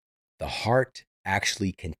the heart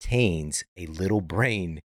actually contains a little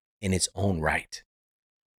brain in its own right.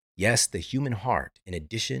 Yes, the human heart, in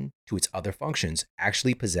addition to its other functions,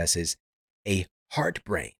 actually possesses a heart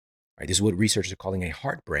brain. Right? This is what researchers are calling a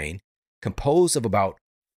heart brain, composed of about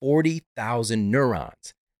 40,000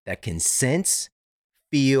 neurons that can sense,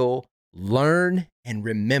 feel, learn, and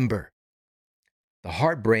remember. The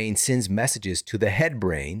heart brain sends messages to the head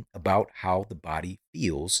brain about how the body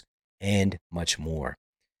feels and much more.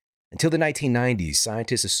 Until the 1990s,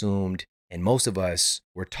 scientists assumed, and most of us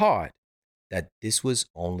were taught, that this was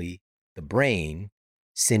only the brain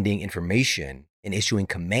sending information and issuing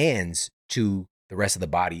commands to the rest of the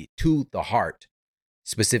body, to the heart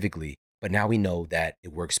specifically. But now we know that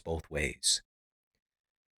it works both ways.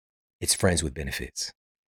 It's friends with benefits.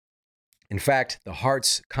 In fact, the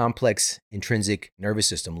heart's complex intrinsic nervous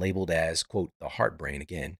system, labeled as, quote, the heart brain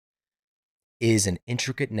again, is an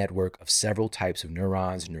intricate network of several types of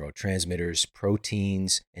neurons, neurotransmitters,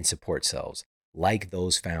 proteins, and support cells, like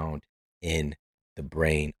those found in the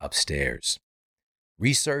brain upstairs.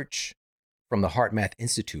 Research from the HeartMath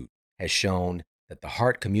Institute has shown that the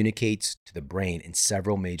heart communicates to the brain in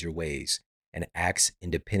several major ways and acts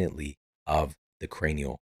independently of the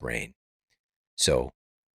cranial brain. So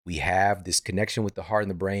we have this connection with the heart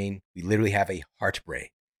and the brain. We literally have a heart brain.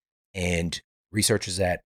 And researchers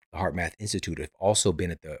at the HeartMath Institute have also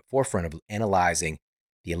been at the forefront of analyzing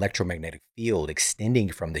the electromagnetic field extending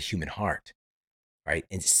from the human heart, right?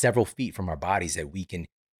 And several feet from our bodies, that we can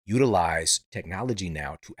utilize technology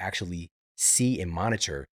now to actually see and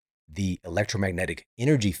monitor the electromagnetic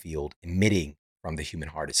energy field emitting from the human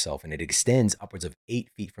heart itself. And it extends upwards of 8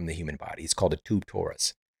 feet from the human body. It's called a tube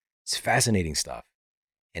torus. It's fascinating stuff.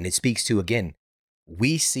 And it speaks to, again,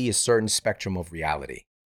 we see a certain spectrum of reality.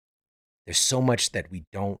 There's so much that we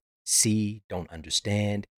don't see, don't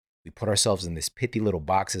understand. We put ourselves in this pithy little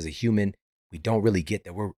box as a human. We don't really get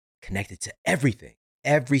that we're connected to everything,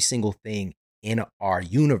 every single thing in our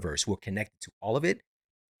universe. We're connected to all of it.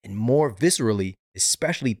 And more viscerally,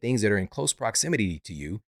 especially things that are in close proximity to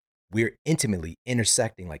you, we're intimately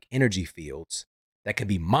intersecting like energy fields that can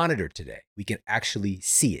be monitored today. We can actually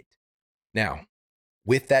see it. Now,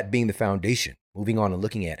 with that being the foundation, moving on and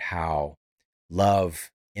looking at how love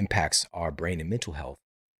impacts our brain and mental health,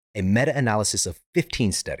 a meta-analysis of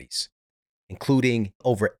 15 studies, including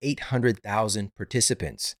over 800,000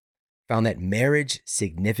 participants, found that marriage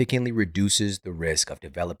significantly reduces the risk of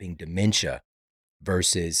developing dementia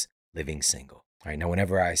versus living single. All right, now,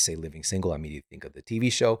 whenever I say living single, I immediately think of the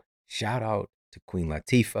TV show. Shout out to Queen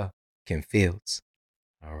Latifah, Kim Fields.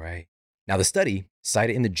 All right. Now, the study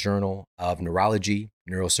cited in the Journal of Neurology,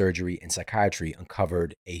 Neurosurgery, and Psychiatry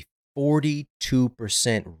uncovered a 42%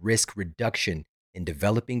 risk reduction in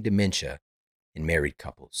developing dementia in married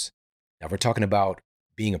couples. Now, if we're talking about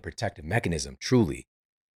being a protective mechanism, truly,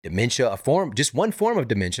 dementia, just one form of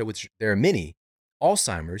dementia, which there are many,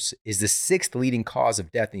 Alzheimer's, is the 6th leading cause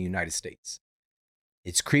of death in the United States.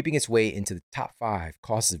 It's creeping its way into the top 5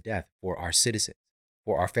 causes of death for our citizens,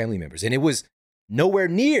 for our family members. And it was nowhere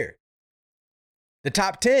near the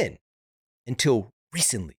top 10 until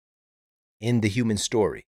recently. In the human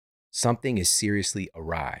story, something is seriously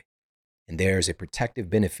awry, and there's a protective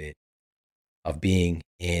benefit of being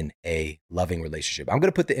in a loving relationship. I'm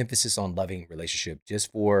going to put the emphasis on loving relationship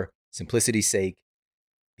just for simplicity's sake,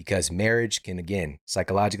 because marriage can, again,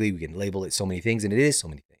 psychologically, we can label it so many things, and it is so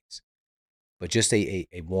many things. But just a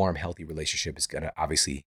warm, healthy relationship is going to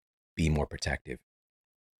obviously be more protective.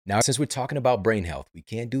 Now, since we're talking about brain health, we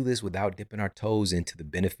can't do this without dipping our toes into the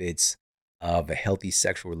benefits of a healthy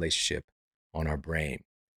sexual relationship on our brain.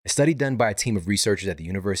 A study done by a team of researchers at the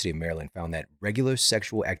University of Maryland found that regular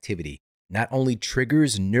sexual activity not only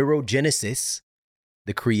triggers neurogenesis,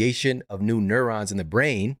 the creation of new neurons in the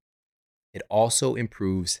brain, it also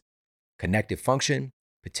improves connective function,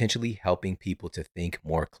 potentially helping people to think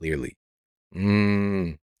more clearly.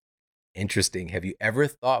 Interesting. Have you ever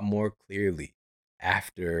thought more clearly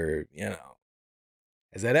after,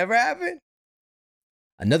 has that ever happened?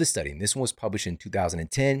 Another study, and this one was published in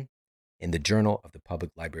 2010 in the Journal of the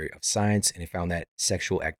Public Library of Science, and it found that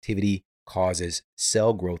sexual activity causes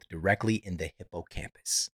cell growth directly in the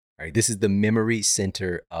hippocampus. All right, this is the memory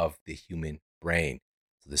center of the human brain.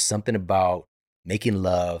 So there's something about making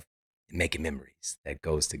love and making memories that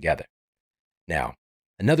goes together. Now,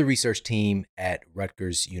 another research team at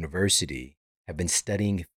Rutgers University have been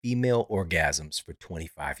studying female orgasms for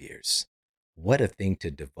 25 years. What a thing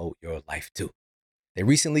to devote your life to. They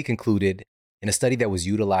recently concluded in a study that was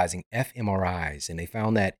utilizing fMRIs, and they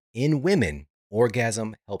found that in women,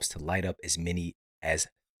 orgasm helps to light up as many as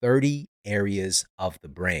 30 areas of the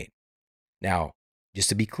brain. Now, just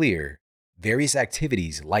to be clear, various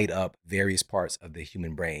activities light up various parts of the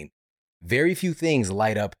human brain. Very few things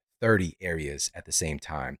light up 30 areas at the same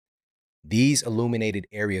time. These illuminated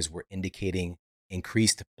areas were indicating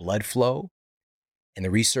increased blood flow, and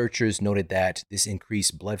the researchers noted that this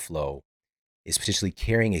increased blood flow is potentially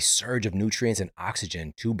carrying a surge of nutrients and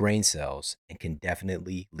oxygen to brain cells and can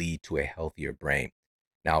definitely lead to a healthier brain.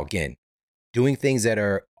 Now, again, doing things that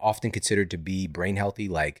are often considered to be brain healthy,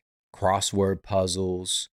 like crossword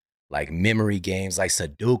puzzles, like memory games, like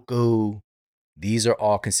Sudoku, these are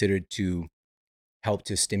all considered to help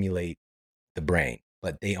to stimulate the brain,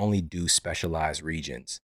 but they only do specialized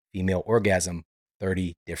regions. Female orgasm,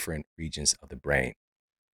 30 different regions of the brain.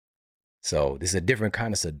 So this is a different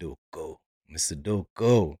kind of Sudoku. Sudoku,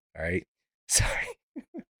 all right? Sorry.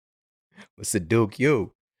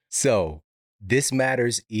 Sudoku. So this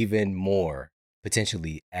matters even more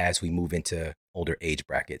potentially as we move into older age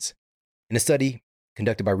brackets. In a study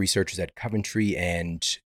conducted by researchers at Coventry and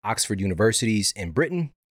Oxford universities in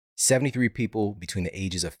Britain, 73 people between the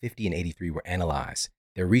ages of 50 and 83 were analyzed.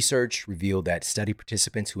 Their research revealed that study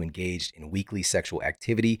participants who engaged in weekly sexual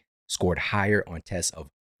activity scored higher on tests of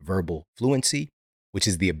verbal fluency, which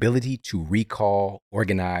is the ability to recall,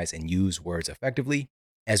 organize, and use words effectively,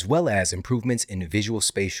 as well as improvements in visual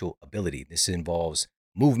spatial ability. This involves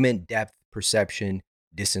movement, depth perception,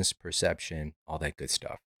 distance perception, all that good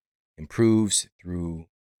stuff. Improves through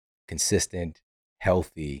consistent,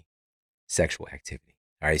 healthy sexual activity.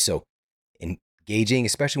 All right, so engaging,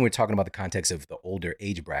 especially when we're talking about the context of the older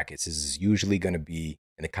age brackets, this is usually going to be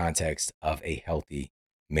in the context of a healthy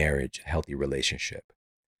marriage, a healthy relationship.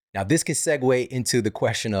 Now, this can segue into the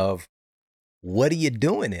question of, what are you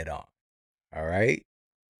doing it on? All right.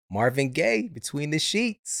 Marvin Gaye, Between the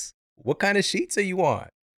Sheets. What kind of sheets are you on?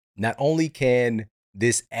 Not only can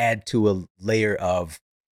this add to a layer of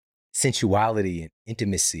sensuality and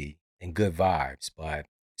intimacy and good vibes, but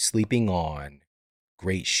sleeping on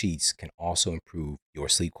great sheets can also improve your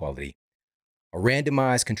sleep quality. A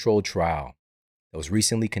randomized controlled trial that was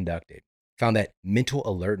recently conducted found that mental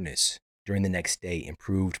alertness during the next day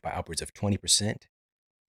improved by upwards of 20%,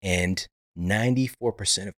 and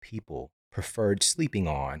 94% of people preferred sleeping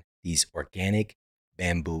on these organic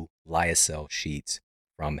bamboo lyocell sheets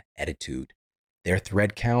from Attitude. Their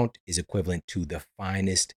thread count is equivalent to the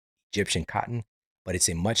finest Egyptian cotton, but it's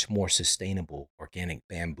a much more sustainable organic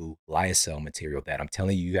bamboo lyocell material that I'm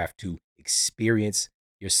telling you, you have to experience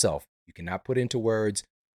yourself. You cannot put into words.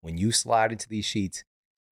 When you slide into these sheets,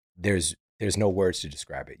 there's no words to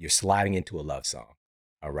describe it. You're sliding into a love song.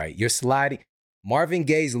 All right. You're sliding Marvin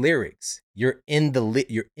Gaye's lyrics. You're in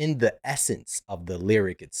the essence of the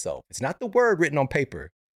lyric itself. It's not the word written on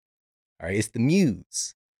paper. All right. It's the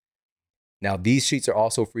muse. Now, these sheets are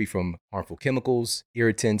also free from harmful chemicals,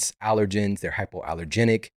 irritants, allergens. They're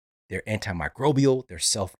hypoallergenic. They're antimicrobial. They're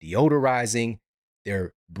self-deodorizing.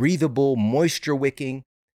 They're breathable, moisture wicking.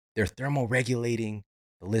 They're thermoregulating.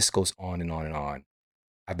 The list goes on and on and on.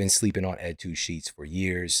 I've been sleeping on Ed2 sheets for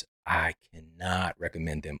years. I cannot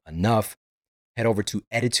recommend them enough. Head over to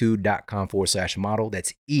ettitude.com/model.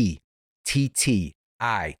 That's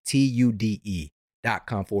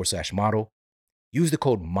ETTITUDE.com/model. Use the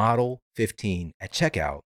code MODEL15 at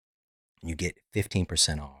checkout, and you get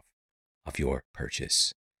 15% off of your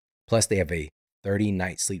purchase. Plus, they have a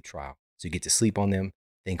 30-night sleep trial. So you get to sleep on them,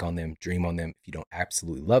 think on them, dream on them. If you don't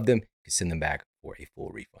absolutely love them, you can send them back for a full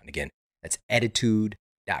refund. Again, that's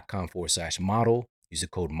ettitude.com/model. Use the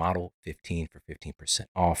code MODEL15 for 15%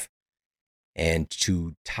 off. And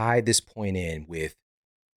to tie this point in with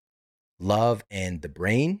love and the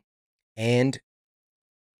brain and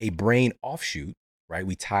a brain offshoot, right?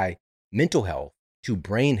 We tie mental health to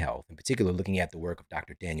brain health, in particular, looking at the work of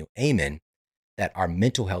Dr. Daniel Amen, that our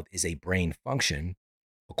mental health is a brain function.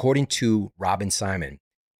 According to Robin Simon,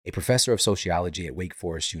 a professor of sociology at Wake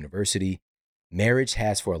Forest University, marriage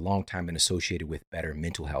has for a long time been associated with better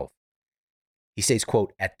mental health. He states,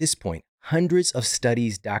 quote, "At this point, hundreds of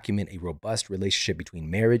studies document a robust relationship between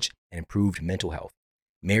marriage and improved mental health.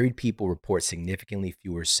 Married people report significantly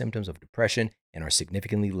fewer symptoms of depression and are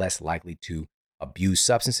significantly less likely to abuse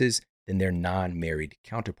substances than their non-married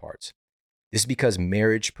counterparts. This is because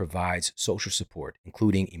marriage provides social support,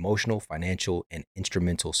 including emotional, financial, and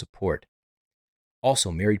instrumental support.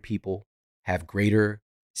 Also, married people have greater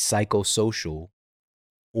psychosocial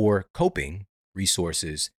or coping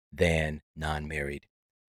resources than non-married,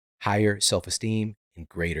 higher self-esteem, and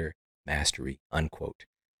greater mastery," unquote.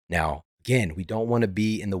 Now, again, we don't want to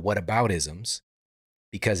be in the whataboutisms,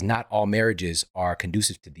 because not all marriages are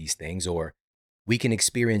conducive to these things, or we can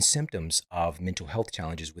experience symptoms of mental health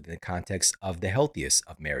challenges within the context of the healthiest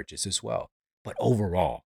of marriages as well. But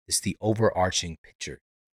overall, it's the overarching picture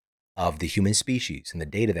of the human species and the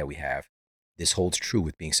data that we have. This holds true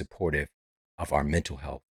with being supportive of our mental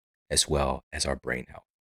health as well as our brain health.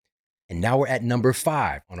 And now we're at number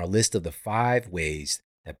 5 on our list of the 5 ways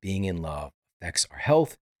that being in love affects our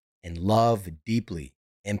health, and love deeply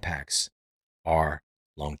impacts our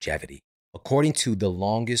longevity. According to the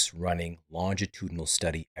longest running longitudinal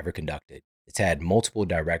study ever conducted, it's had multiple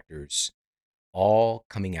directors, all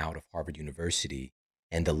coming out of Harvard University.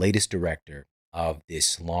 And the latest director of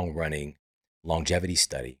this long running longevity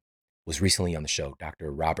study was recently on the show,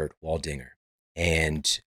 Dr. Robert Waldinger.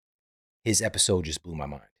 And his episode just blew my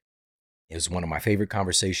mind. It was one of my favorite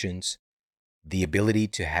conversations. The ability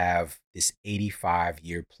to have this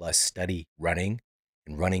 85-year plus study running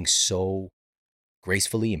and running so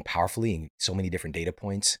gracefully and powerfully in so many different data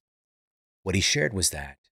points. What he shared was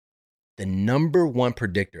that the number one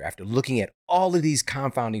predictor, after looking at all of these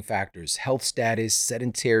confounding factors, health status,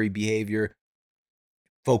 sedentary behavior,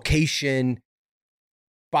 vocation,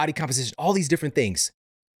 body composition, all these different things,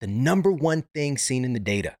 the number one thing seen in the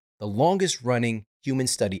data, the longest running human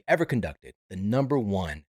study ever conducted, the number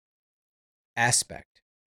one aspect,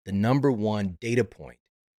 the number one data point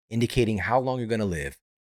indicating how long you're going to live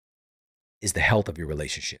is the health of your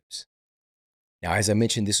relationships. Now, as I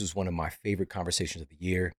mentioned, this was one of my favorite conversations of the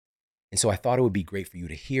year. And so I thought it would be great for you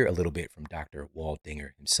to hear a little bit from Dr.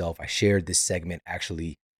 Waldinger himself. I shared this segment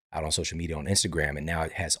actually out on social media on Instagram, and now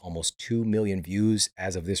it has almost 2 million views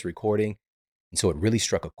as of this recording. And so it really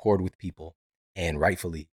struck a chord with people, and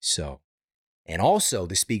rightfully so. And also,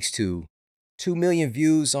 this speaks to 2 million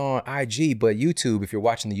views on IG, but YouTube, if you're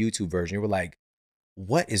watching the YouTube version, you were like,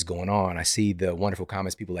 what is going on? I see the wonderful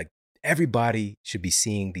comments, people like, everybody should be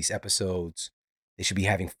seeing these episodes. They should be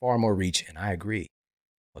having far more reach, and I agree.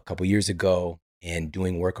 A couple years ago, in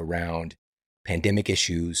doing work around pandemic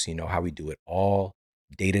issues, you know how we do it, all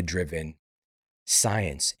data-driven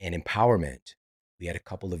science and empowerment. We had a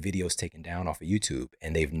couple of videos taken down off of YouTube,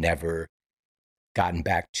 and they've never gotten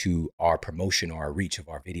back to our promotion or our reach of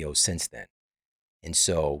our videos since then. And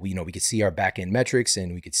so, we could see our back-end metrics,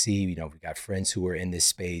 and we could see, we got friends who are in this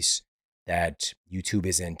space that YouTube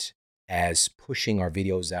isn't as pushing our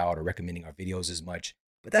videos out or recommending our videos as much,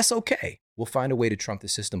 but that's okay. We'll find a way to trump the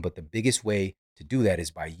system. But the biggest way to do that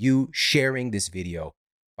is by you sharing this video,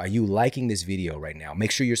 by you liking this video right now. Make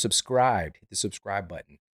sure you're subscribed. Hit the subscribe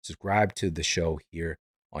button. Subscribe to the show here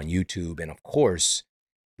on YouTube. And of course,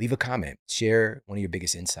 leave a comment. Share one of your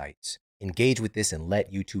biggest insights. Engage with this and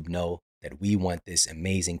let YouTube know that we want this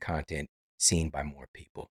amazing content seen by more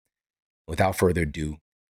people. Without further ado,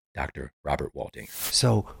 Dr. Robert Waldinger.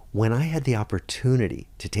 So when I had the opportunity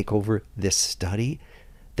to take over this study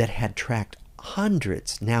that had tracked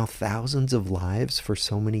hundreds, now thousands of lives for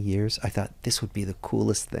so many years, I thought this would be the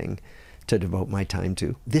coolest thing to devote my time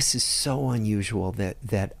to. This is so unusual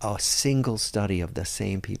that a single study of the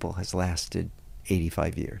same people has lasted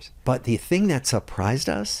 85 years. But the thing that surprised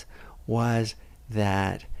us was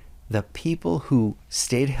that the people who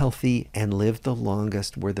stayed healthy and lived the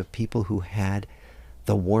longest were the people who had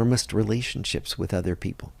the warmest relationships with other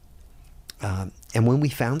people. And when we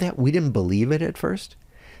found that, we didn't believe it at first.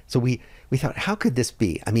 So we thought, how could this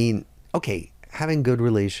be? I mean, okay, having good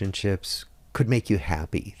relationships could make you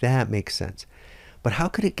happy. That makes sense. But how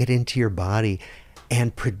could it get into your body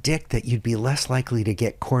and predict that you'd be less likely to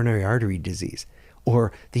get coronary artery disease,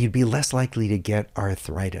 or that you'd be less likely to get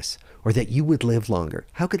arthritis, or that you would live longer?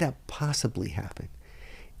 How could that possibly happen?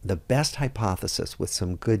 The best hypothesis with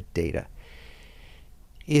some good data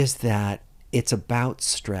is that it's about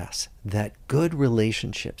stress, that good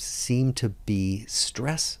relationships seem to be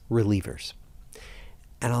stress relievers.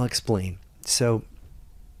 And I'll explain. So,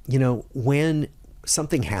 when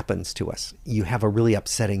something happens to us, you have a really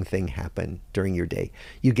upsetting thing happen during your day,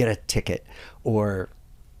 you get a ticket, or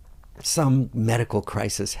some medical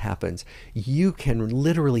crisis happens, you can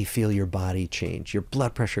literally feel your body change. Your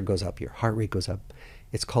blood pressure goes up, your heart rate goes up.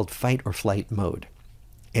 It's called fight or flight mode.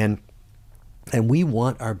 And we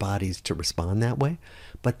want our bodies to respond that way.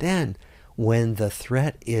 But then when the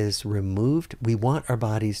threat is removed, we want our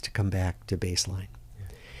bodies to come back to baseline.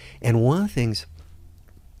 Yeah. And one of the things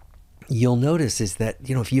you'll notice is that,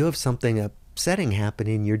 if you have something upsetting happen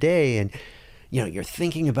in your day and, you're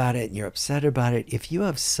thinking about it and you're upset about it, if you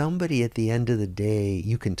have somebody at the end of the day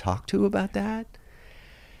you can talk to about that,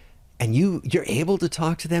 and you're able to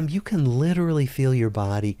talk to them, you can literally feel your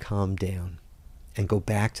body calm down and go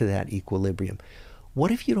back to that equilibrium.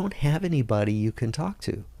 What if you don't have anybody you can talk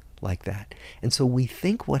to like that? And so we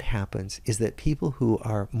think what happens is that people who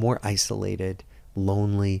are more isolated,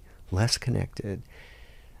 lonely, less connected,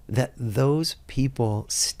 that those people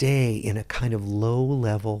stay in a kind of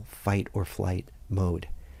low-level fight or flight mode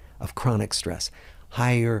of chronic stress,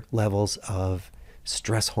 higher levels of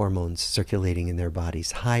stress hormones circulating in their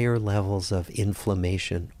bodies, higher levels of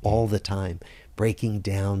inflammation all the time, breaking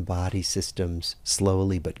down body systems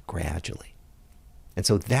slowly but gradually. And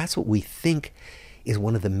so that's what we think is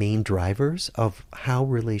one of the main drivers of how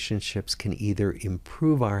relationships can either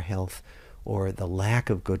improve our health or the lack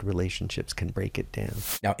of good relationships can break it down.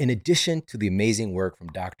 Now, in addition to the amazing work from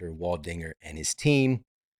Dr. Waldinger and his team,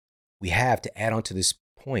 we have to add on to this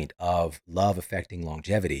point of love affecting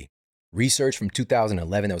longevity. Research from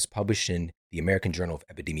 2011 that was published in the American Journal of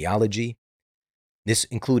Epidemiology. This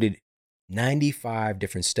included 95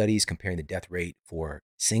 different studies comparing the death rate for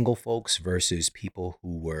single folks versus people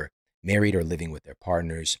who were married or living with their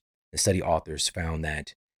partners. The study authors found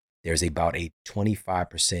that there's about a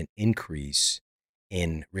 25% increase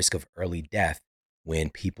in risk of early death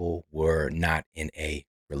when people were not in a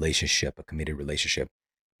relationship, a committed relationship.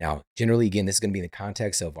 Now, generally, again, this is going to be in the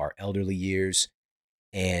context of our elderly years.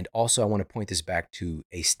 And also, I want to point this back to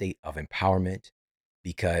a state of empowerment,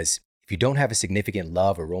 because if you don't have a significant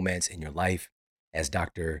love or romance in your life, as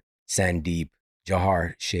Dr. Sandeep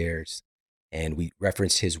Johar shares, and we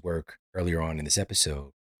referenced his work earlier on in this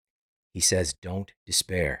episode, he says, don't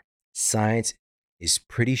despair. Science is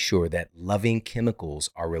pretty sure that loving chemicals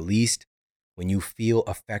are released when you feel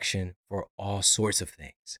affection for all sorts of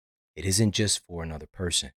things. It isn't just for another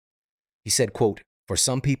person. He said, quote, for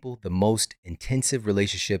some people, the most intensive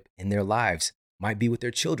relationship in their lives might be with their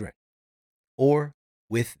children, or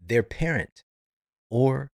with their parent,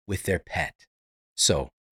 or with their pet. So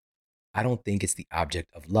I don't think it's the object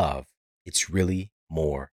of love. It's really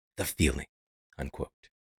more the feeling, unquote.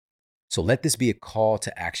 So let this be a call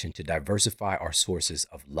to action to diversify our sources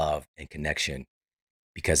of love and connection.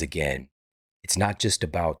 Because again, it's not just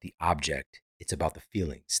about the object, it's about the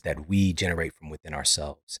feelings that we generate from within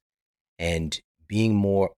ourselves. And being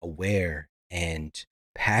more aware and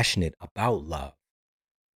passionate about love,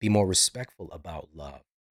 be more respectful about love,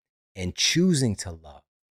 and choosing to love.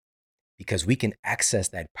 Because we can access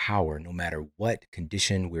that power no matter what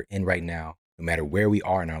condition we're in right now, no matter where we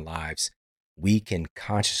are in our lives. We can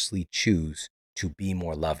consciously choose to be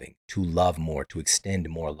more loving, to love more, to extend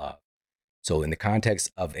more love. So in the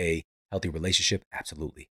context of a healthy relationship,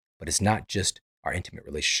 absolutely. But it's not just our intimate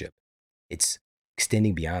relationship. It's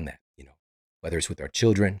extending beyond that, whether it's with our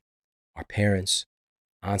children, our parents,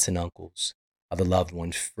 aunts and uncles, other loved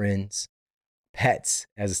ones, friends, pets,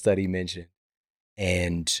 as a study mentioned.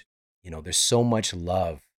 And, there's so much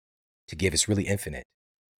love to give. It's really infinite,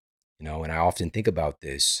 and I often think about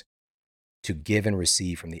this: to give and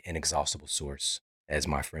receive from the inexhaustible source, as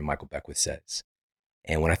my friend Michael Beckwith says.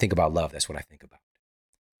 And when I think about love, that's what I think about.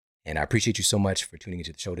 And I appreciate you so much for tuning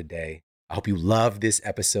into the show today. I hope you loved this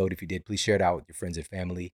episode. If you did, please share it out with your friends and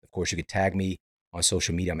family. Of course, you could tag me on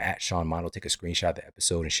social media. I'm at Sean Model. Take a screenshot of the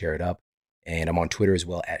episode and share it up. And I'm on Twitter as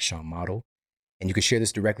well, at Sean Model. And you can share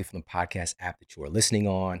this directly from the podcast app that you are listening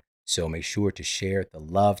on. So make sure to share the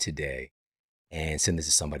love today and send this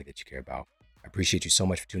to somebody that you care about. I appreciate you so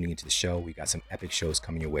much for tuning into the show. We got some epic shows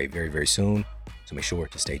coming your way very, very soon. So make sure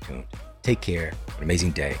to stay tuned. Take care. Have an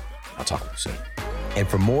amazing day. I'll talk with you soon. And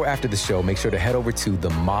for more after the show, make sure to head over to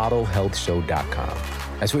themodelhealthshow.com.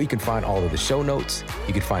 That's where you can find all of the show notes.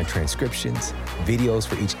 You can find transcriptions, videos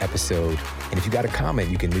for each episode. And if you got a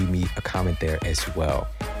comment, you can leave me a comment there as well.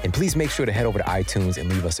 And please make sure to head over to iTunes and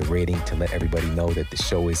leave us a rating to let everybody know that the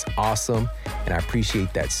show is awesome. And I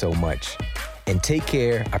appreciate that so much. And take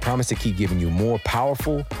care. I promise to keep giving you more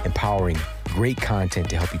powerful, empowering, great content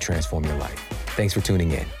to help you transform your life. Thanks for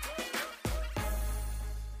tuning in.